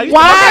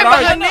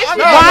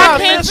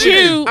can't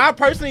you? I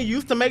personally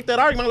used to make that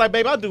argument like,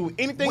 babe, I'll do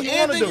anything you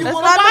want to do.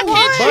 Why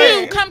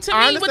can't you come to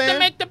me to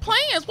make the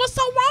plans? What's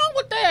so wrong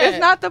with that? It's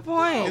not the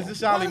point. Is this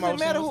y'all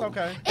emotional? It's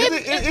okay.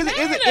 Is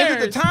it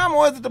the time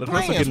or is it the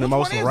plans? I'm getting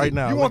emotional right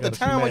now. You want the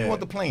time or you want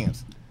the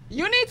plans?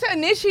 You need to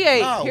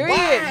initiate. Period.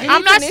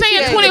 I'm not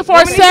saying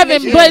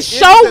 24/7, but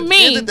show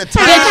me that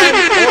you.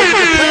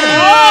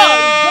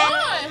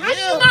 How do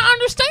you not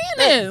understand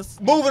this?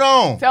 Moving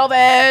on. Tell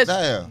that.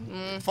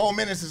 Damn. 4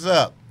 minutes is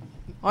up.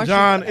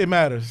 John, it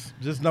matters.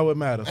 Just know it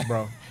matters,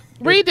 bro.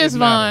 Read this,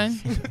 Vaughn.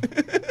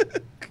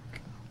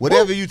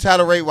 Whatever you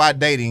tolerate while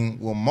dating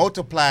will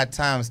multiply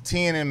times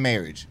 10 in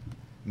marriage.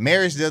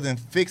 Marriage doesn't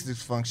fix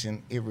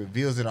dysfunction; it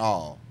reveals it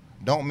all.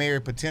 Don't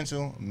marry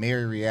potential,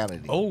 marry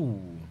reality.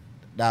 Oh.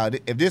 Now,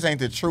 if this ain't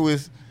the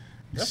truest,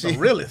 that's the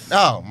realest.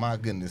 Oh my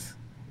goodness,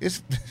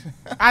 it's.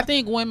 I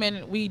think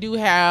women, we do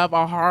have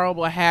a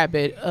horrible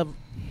habit of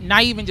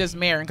not even just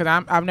marrying,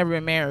 because I've never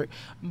been married,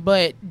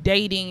 but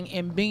dating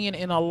and being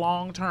in a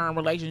long-term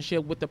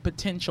relationship with the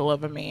potential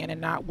of a man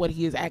and not what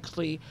he is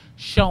actually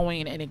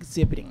showing and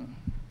exhibiting.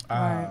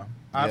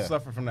 I've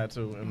suffered from that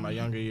too in my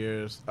younger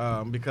years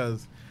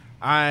because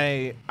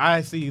I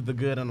see the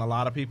good in a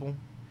lot of people.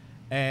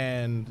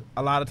 And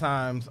a lot of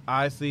times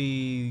I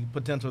see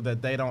potential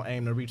that they don't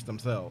aim to reach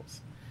themselves.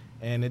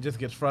 And it just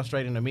gets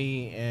frustrating to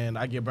me, and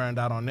I get burned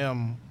out on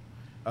them,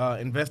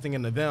 investing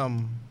into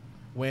them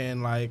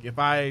when, like, if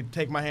I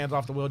take my hands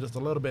off the wheel just a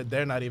little bit,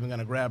 they're not even going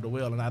to grab the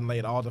wheel, and I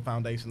laid all the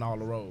foundation, all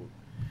the road.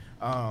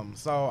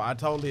 So I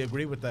totally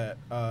agree with that.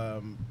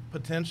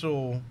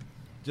 Potential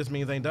just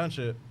means ain't done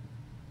shit.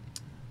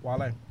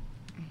 Wale.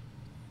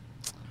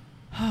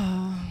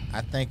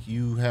 I think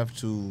you have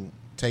to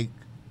take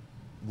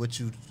what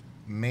you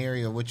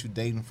marry or what you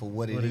dating for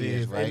what it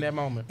is, right? In that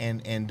moment.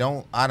 And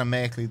don't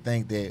automatically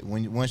think that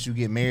once you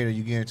get married or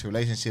you get into a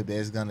relationship that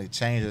it's gonna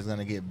change or it's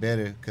gonna get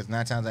better, because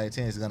 9 times out of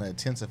 10 it's gonna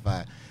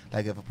intensify.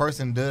 Like if a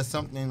person does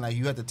something, like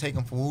you have to take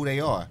them for who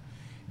they are.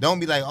 Don't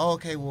be like, oh,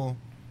 okay, well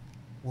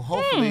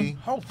hopefully.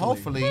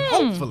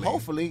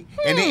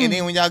 And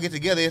then when y'all get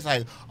together, it's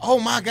like, oh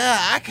my God,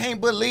 I can't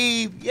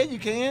believe. Yeah, you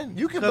can.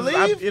 You can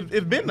believe.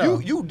 It's been though.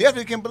 You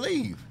definitely can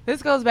believe.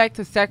 This goes back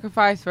to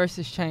sacrifice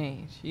versus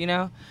change.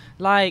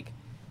 Like,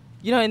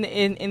 in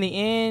the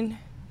end,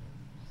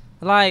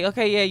 like,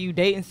 okay, yeah, you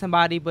dating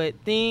somebody, but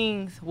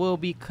things will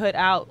be cut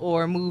out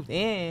or moved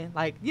in,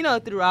 like,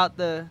 throughout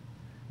the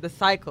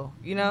cycle,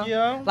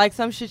 Yeah. Like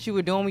some shit you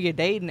were doing when you're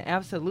dating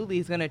absolutely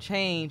is going to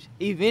change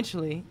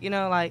eventually,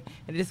 like,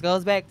 it just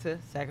goes back to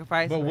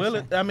sacrifice. But will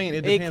it? I mean,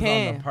 it depends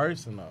on the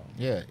person, though.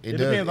 Yeah, it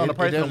depends on the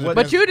person.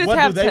 But you just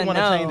have to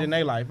know. Change in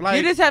their life? Like,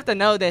 you just have to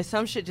know that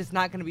some shit just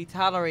not going to be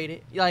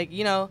tolerated. Like,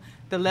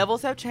 the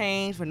levels have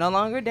changed. We're no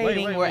longer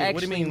dating. We're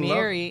actually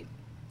married.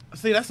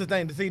 See, that's the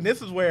thing. See,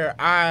 this is where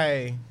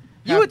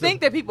you would think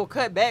that people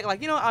cut back,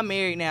 like, I'm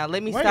married now.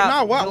 Let me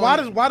stop.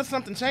 No, why does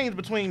something change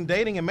between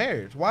dating and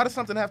marriage? Why does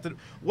something have to?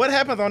 What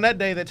happens on that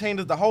day that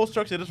changes the whole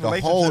structure of this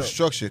relationship? The whole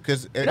structure,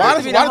 because why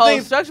do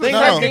things have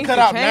to get cut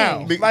out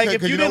now? Like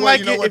if you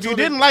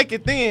didn't like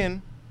it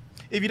then,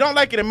 if you don't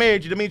like it in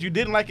marriage, that means you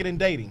didn't like it in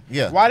dating.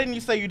 Yeah. Why didn't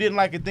you say you didn't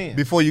like it then?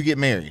 Before you get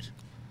married.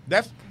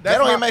 That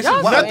don't even make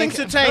sense. Nothing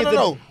should change.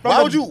 No.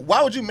 Why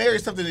would you marry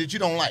something that you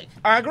don't like?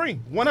 I agree,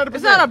 100%.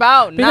 It's not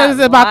about because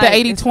it's about the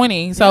like,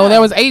 80-20. So there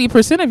was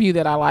 80% of you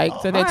that I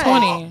liked. So that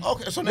 20.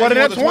 Okay, so well,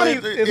 that 20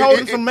 is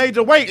holding some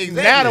major weight.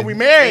 Exactly. Now that we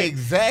married,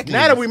 exactly.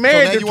 Now that we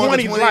married, so the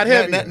 20 is a lot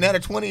heavier. Now the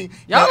 20,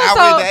 y'all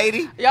outweigh the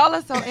 80. Y'all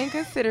are so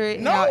inconsiderate.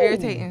 And y'all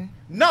irritating.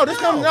 No, this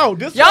comes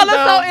this y'all comes are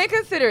down. so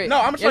inconsiderate. No,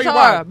 I'm gonna show Yes, you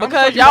why.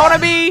 because y'all want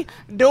to be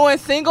doing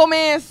single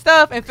man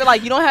stuff and feel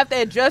like you don't have to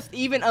adjust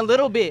even a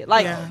little bit.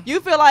 Like you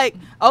feel like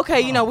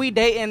okay, you know, we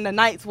dating the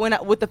nights when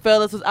with the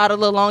fellas was out a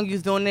little long. You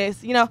was doing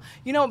this, you know.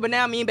 But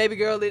now me and baby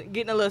girl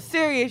getting a little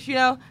serious. You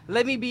know,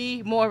 let me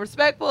be more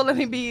respectful. Let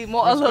me be a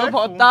little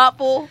more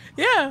thoughtful.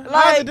 Yeah,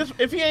 like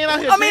if he ain't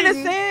out here. I mean,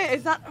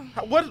 it's not.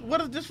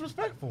 What is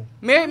disrespectful?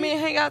 Marry me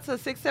and hang out till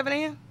 6, 7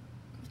 a.m.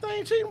 If they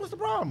ain't cheating, what's the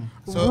problem?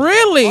 So,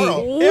 really?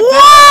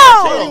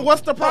 If cheating,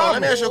 what's the problem?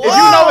 Let me ask you a If you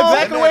question. know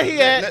exactly where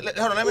he at.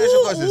 Hold on, let me ask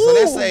you a question. So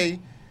let's say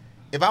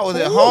if I was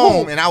at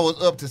home and I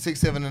was up to 6,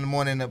 7 in the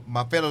morning,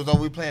 my fellas over,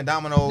 we playing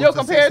dominoes. You'll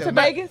compare it to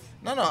Vegas?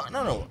 No.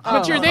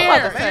 But you're I'm there.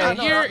 about to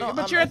say.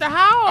 But you're at the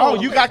house. Oh,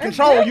 you got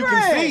control. You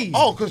can see.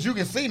 Oh, because you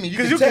can see me.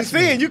 Because you can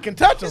see and you can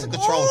touch them. It's a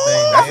control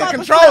thing. That's not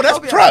control.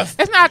 That's trust.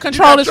 It's not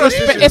control. It's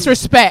respect. It's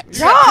respect.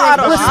 Y'all out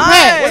of Respect.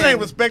 line. It ain't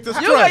respect. It's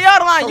Y'all trust.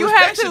 the line. So You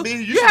have respect should to.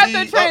 be- You should have be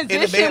to up in the bed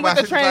transition by with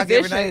the 6 o'clock every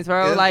night. transitions,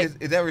 bro. Like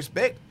Is that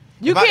respect?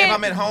 you If can't.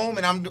 I'm at home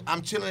and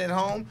I'm chilling at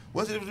home,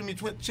 what's the difference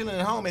between chilling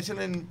at home and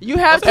chilling? You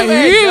have to That's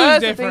a huge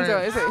adjust and things.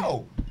 difference.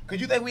 How? Cause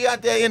you think we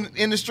out there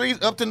in the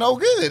streets up to no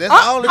good? That's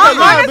I'm all it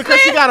honestly- Because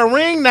she got a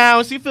ring now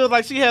and she feels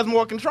like she has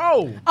more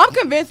control. I'm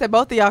convinced that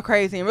both of y'all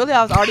crazy, and really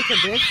I was already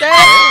convinced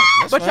that.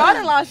 that's But y'all fine.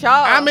 done lost y'all.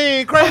 I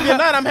mean, crazy or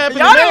not, I'm happy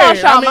Y'all to done marry.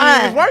 lost y'all I mean,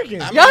 mind. it's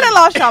working. y'all done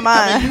lost y'all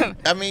mind.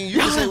 I mean, you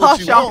can say Y'all what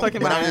you y'all want,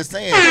 fucking but I'm mind. just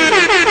saying.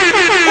 Can't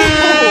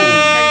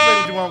say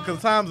what you want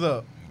because time's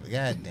up.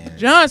 God damn.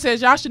 John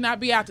says y'all should not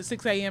be out to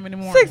 6 a.m. in the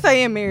morning. 6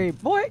 a.m. married,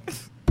 boy.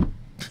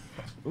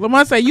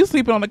 Lamont say you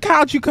sleeping on the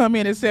couch. You come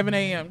in at 7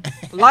 a.m.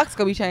 Locks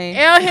gonna be changed.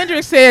 L.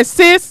 Hendricks says,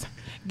 sis,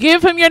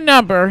 give him your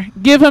number.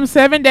 Give him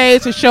 7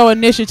 days to show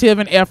initiative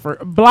and effort.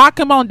 Block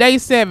him on day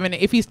 7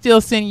 if he's still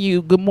sending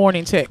you good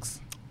morning texts.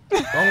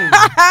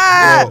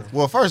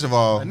 Well, first of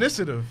all,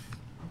 Initiative.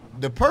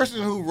 the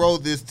person who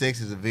wrote this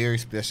text is a very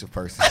special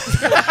person. She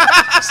is.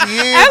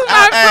 That's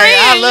my friend.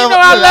 I love, You know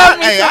I love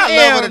me I some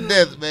love her M. to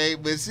death, man.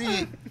 But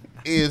she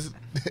is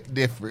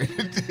different.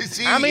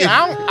 I mean,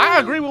 I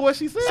agree with what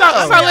she said.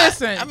 So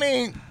listen. I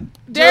mean, to a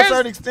There's-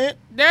 certain extent.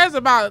 There's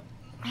about,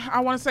 I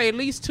want to say at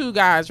least 2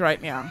 guys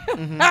right now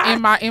in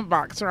my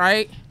inbox,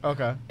 right?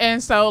 Okay.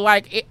 And so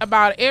like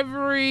about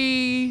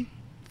every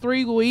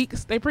 3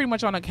 weeks, they pretty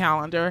much on a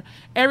calendar.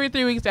 Every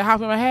 3 weeks they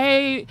hop in,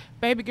 hey,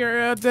 baby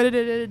girl, da da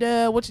da da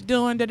da, what you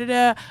doing, da da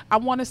da. I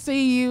want to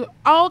see you.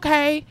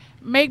 Okay,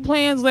 make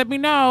plans, let me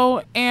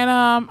know, and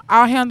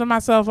I'll handle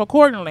myself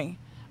accordingly.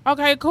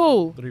 Okay,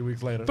 cool. 3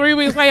 weeks later. 3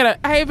 weeks later,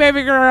 hey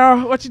baby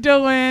girl, what you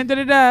doing? Da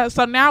da da.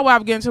 So now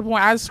I'm getting to the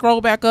point I scroll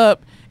back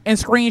up and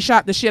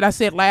screenshot the shit I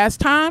said last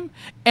time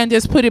and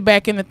just put it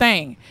back in the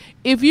thing.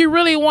 If you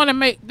really want to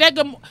make that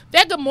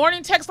good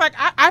morning text, like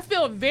I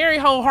feel very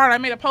wholehearted. I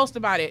made a post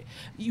about it.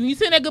 You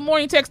send that good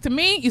morning text to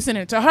me, you send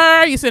it to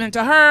her, you send it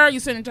to her, you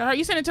send it to her,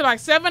 you send it to like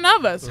 7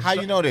 of us. How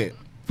you know that?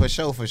 For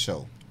sure.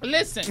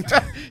 Listen.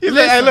 He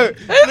look, hey, look.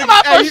 It's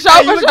about for Hey, sure,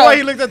 you for look the sure. way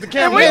he looked at the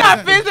camera. And we're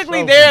not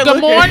physically there.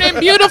 Good morning,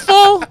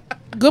 beautiful.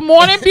 Good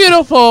morning,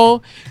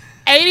 beautiful.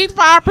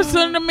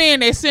 85% of the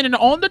men they send it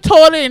on the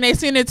toilet and they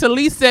send it to at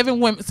least 7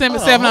 women, seven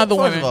other First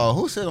women. of all,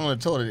 who sit on the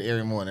toilet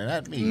every morning?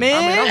 Not me.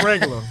 Men, I mean, I'm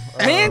regular.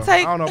 Men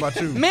take- I don't know about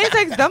you. men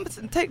take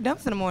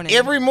dumps in the morning.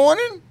 Every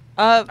morning?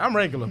 I'm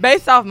regular.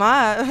 Based off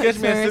my Catch me at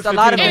experience, a 6:15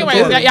 lot of in the men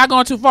Anyways, morning. do. y'all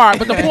going too far.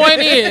 But the point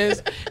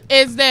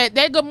is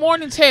that good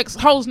morning text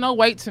holds no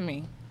weight to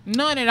me.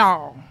 None at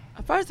all.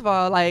 First of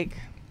all, like,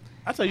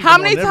 I tell you how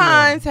good many morning every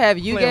morning. times have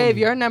you Play on gave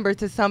me. your number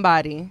to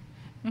somebody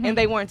Mhm. and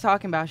they weren't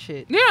talking about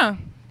shit? Yeah.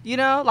 You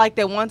know, like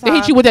that one They time.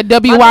 hit you with that My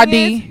thing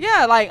WYD. is,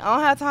 yeah, like I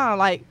don't have time.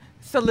 Like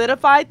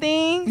solidify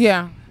things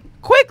Yeah.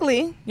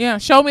 quickly. Yeah.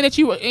 Show me that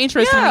you were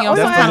interested in me on or,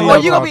 some That's kind the of Leo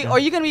or you gonna be talking. or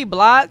you gonna be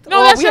blocked. No,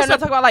 or that's we just have a-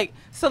 to talk about like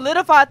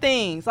solidify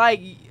things.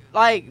 Like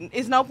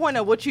it's no point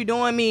of what you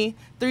doing me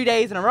 3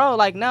 days in a row.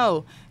 Like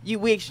no,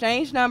 we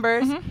exchanged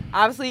numbers. Mhm.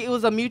 Obviously, it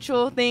was a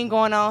mutual thing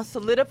going on.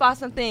 Solidify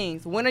some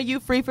things. When are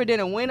you free for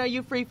dinner? When are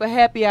you free for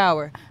happy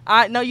hour?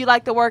 I know you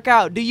like to work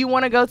out. Do you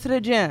want to go to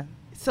the gym?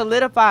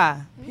 Solidify.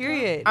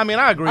 Period. I mean,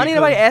 I agree. I don't need 'cause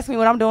nobody to ask me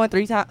what I'm doing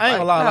 3 times. I ain't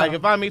gonna lie. no. Like,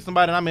 if I meet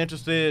somebody and I'm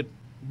interested,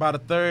 by the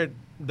 3rd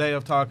day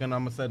of talking,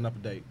 I'm setting up a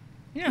date.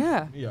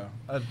 Yeah. Yeah,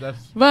 that's.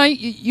 But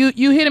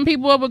you hitting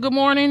people up with good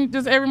morning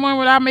just every morning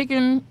without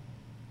making.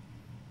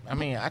 I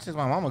mean, I text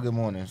my mama good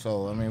morning.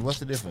 So I mean, what's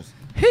the difference?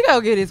 He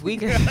gonna get his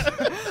weekend.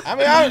 I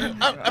mean,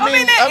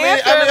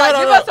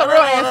 give us a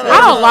real answer.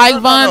 I don't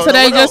like Von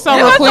today, just so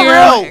we're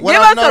clear. Give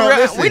us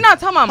a real. We're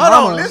not talking about mama.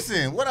 Hold on,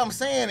 listen. What I'm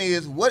saying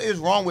is, what is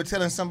wrong with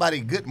telling somebody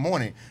good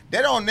morning?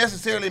 That don't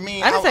necessarily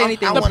mean I didn't say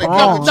anything. I want to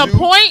go with you. The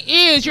point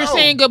is, you're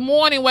saying good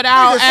morning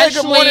without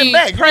actually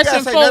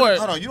pressing forward.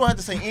 Hold on, you don't have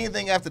to say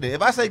anything after that.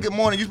 If I say good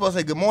morning, you're supposed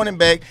to say good morning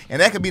back,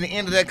 and that could be the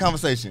end of that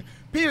conversation.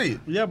 Period.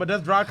 Yeah, but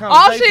that's dry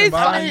conversation.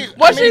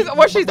 What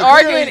she's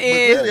arguing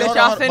is that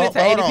y'all send it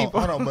to 80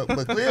 people. Hold on,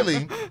 but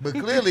clearly,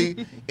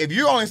 if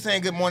you're only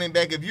saying good morning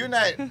back, if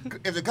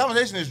the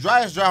conversation is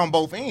dry, it's dry on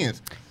both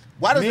ends.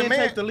 Why does the man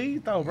take the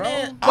lead though, bro?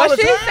 What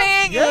she's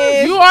saying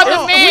is you are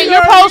the man.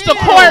 You're supposed to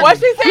court. What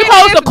she's saying you're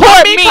supposed to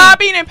court me.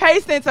 Copying and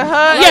pasting to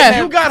her.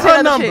 Yeah, you got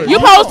her number. You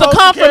supposed to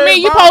come for me.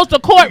 You supposed to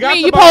court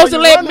me. You supposed to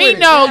let me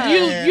know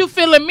you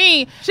feeling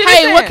me.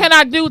 Hey, what can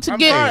I do to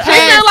get? She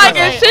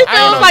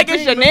feels like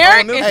it's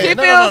generic, and she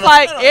feels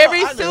like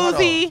every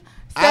Susie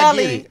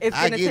Sally is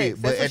gonna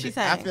text. That's what she's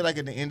saying. I feel like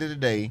at the end of the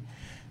day,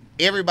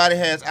 everybody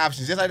has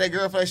options. Just like that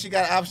girl feel like she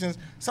got options.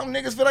 Some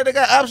niggas feel like they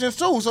got options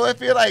too. So it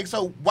feel like,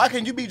 so why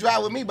can you be dry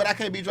with me, but I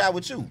can't be dry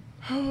with you?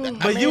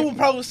 But you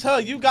proposed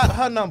her. You got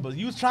her numbers.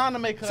 You was trying to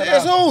make her.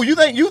 Says who? You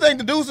think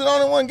the dudes are the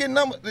only one getting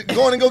numbers,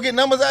 going to go get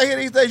numbers out here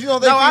these days? You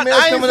don't think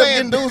females coming up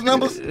getting dudes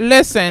numbers?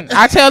 Listen,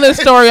 I tell this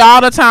story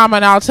all the time,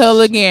 and I'll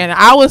tell it again.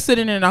 I was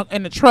sitting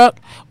in the truck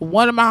with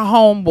one of my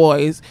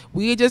homeboys.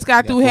 We had just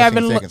got through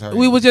having.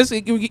 We was just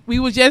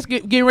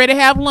getting ready to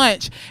have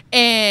lunch,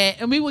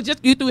 and we were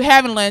just through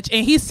having lunch,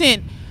 and he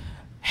sent,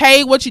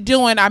 "Hey, what you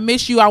doing? I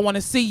miss you. I want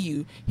to see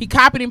you." He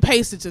copied and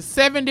pasted to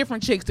 7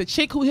 different chicks. The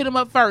chick who hit him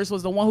up first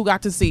was the one who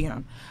got to see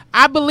him.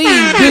 I believe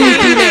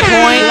dudes do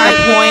that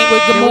point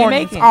with good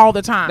mornings all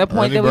the time. The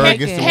point that we're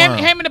making.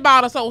 Hand me the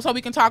bottle so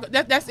we can talk.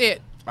 That's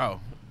it. Oh.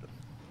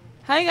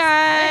 Hi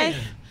guys.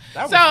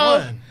 That was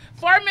fun.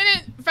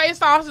 4-minute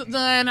face-off is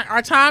done.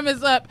 Our time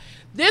is up.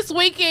 This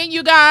weekend,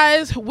 you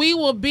guys, we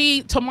will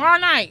be tomorrow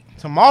night.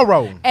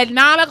 Tomorrow at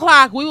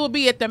 9:00, we will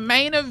be at the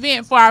main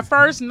event for our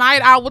first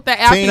night out with the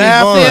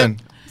afternoon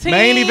sip.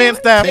 Main event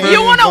staff. If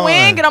you want to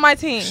win, get on my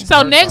team.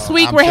 So next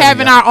week we're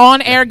having our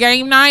on-air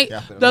game night.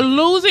 The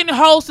losing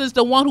host is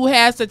the one who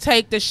has to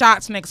take the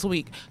shots next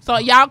week. So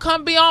y'all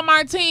come be on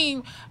my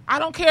team. I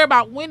don't care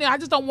about winning. I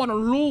just don't want to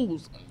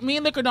lose. Me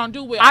and Liquor don't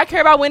do well. I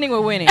care about winning. We're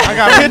winning. I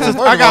got pictures.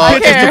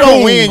 If you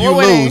don't win, you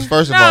lose.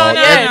 First of all,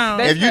 no.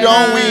 If you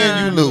don't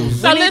win, you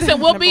lose. So listen,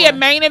 we'll be at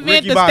main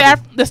event,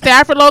 the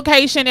Stafford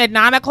location at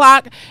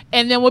 9:00,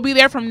 and then we'll be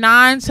there from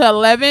 9 to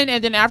 11,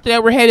 and then after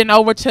that we're heading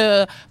over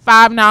to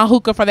 59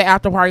 Hookah for the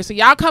after party. So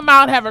y'all come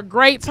out, have a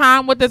great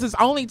time with us. It's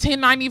only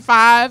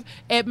 $10.95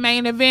 at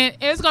main event.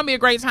 It's gonna be a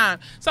great time.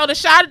 So the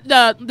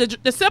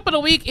sip of the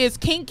week is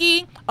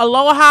Kinky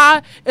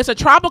Aloha. It's a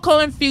tropical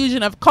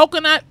infusion of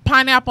coconut,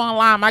 pineapple, and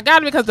lime. I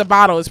got it because the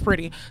bottle is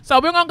pretty. So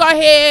we're gonna go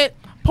ahead,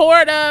 pour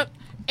it up,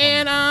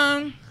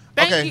 and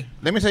thank you.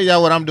 Let me tell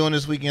y'all what I'm doing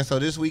this weekend. So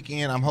this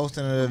weekend I'm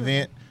hosting an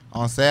event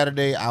on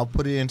Saturday. I'll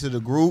put it into the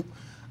group.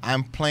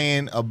 I'm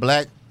playing a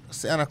black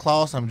Santa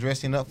Claus. I'm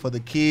dressing up for the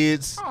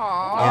kids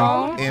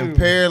in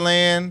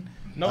Pearland.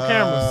 No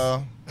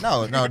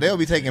cameras. No, they'll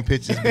be taking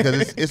pictures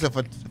because it's a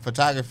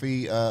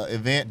photography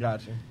event.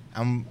 Gotcha.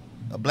 I'm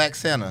a black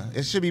Santa.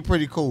 It should be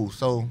pretty cool.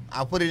 So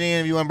I'll put it in.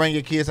 If you want to bring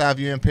your kids out, if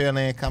you're in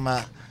Pearland, come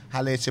out,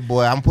 holla at your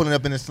boy. I'm putting it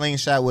up in a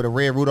slingshot with a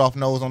red Rudolph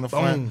nose on the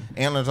front,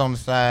 antlers on the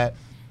side.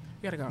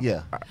 You gotta go.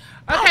 Yeah.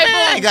 Okay,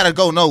 boom. You gotta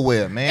go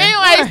nowhere, man.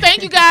 Anyways,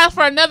 thank you guys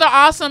for another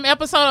awesome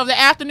episode of the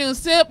Afternoon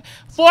Sip.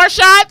 4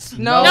 shots,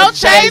 no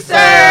chasers.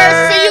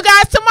 See you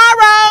guys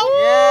tomorrow.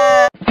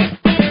 Yeah.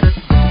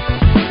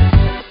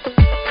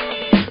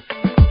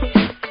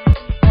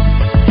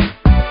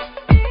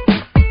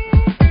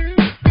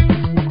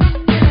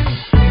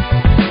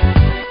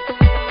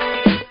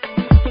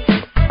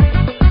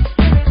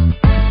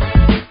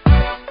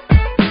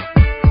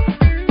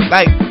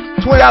 Like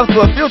 $20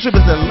 for a field trip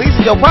is the least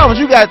of your problems.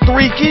 You got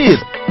 3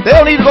 kids. They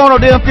don't need to go on no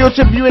damn field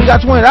trip if you ain't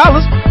got $20.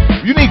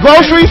 You need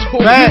groceries.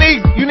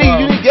 You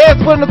need gas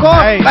to put in the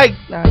car. Like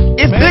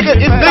it's bigger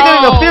than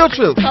a field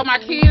trip. So my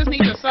kids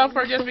need to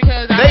suffer just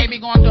because I may be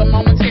going through a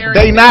momentary.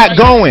 They not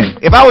going.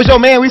 If I was your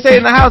man, we stayed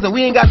in the house and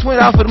we ain't got $20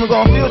 for them to go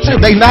on field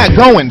trip. They not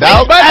going,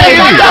 dog. But they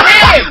don't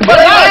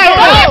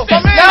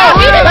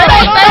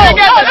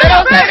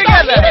stay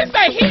together. He didn't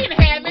say he didn't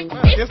have it.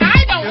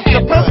 I don't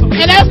have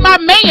it. And that's my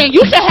man.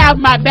 You should have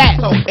my back.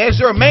 So as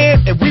your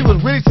man, if we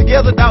was really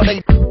together, dog,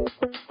 they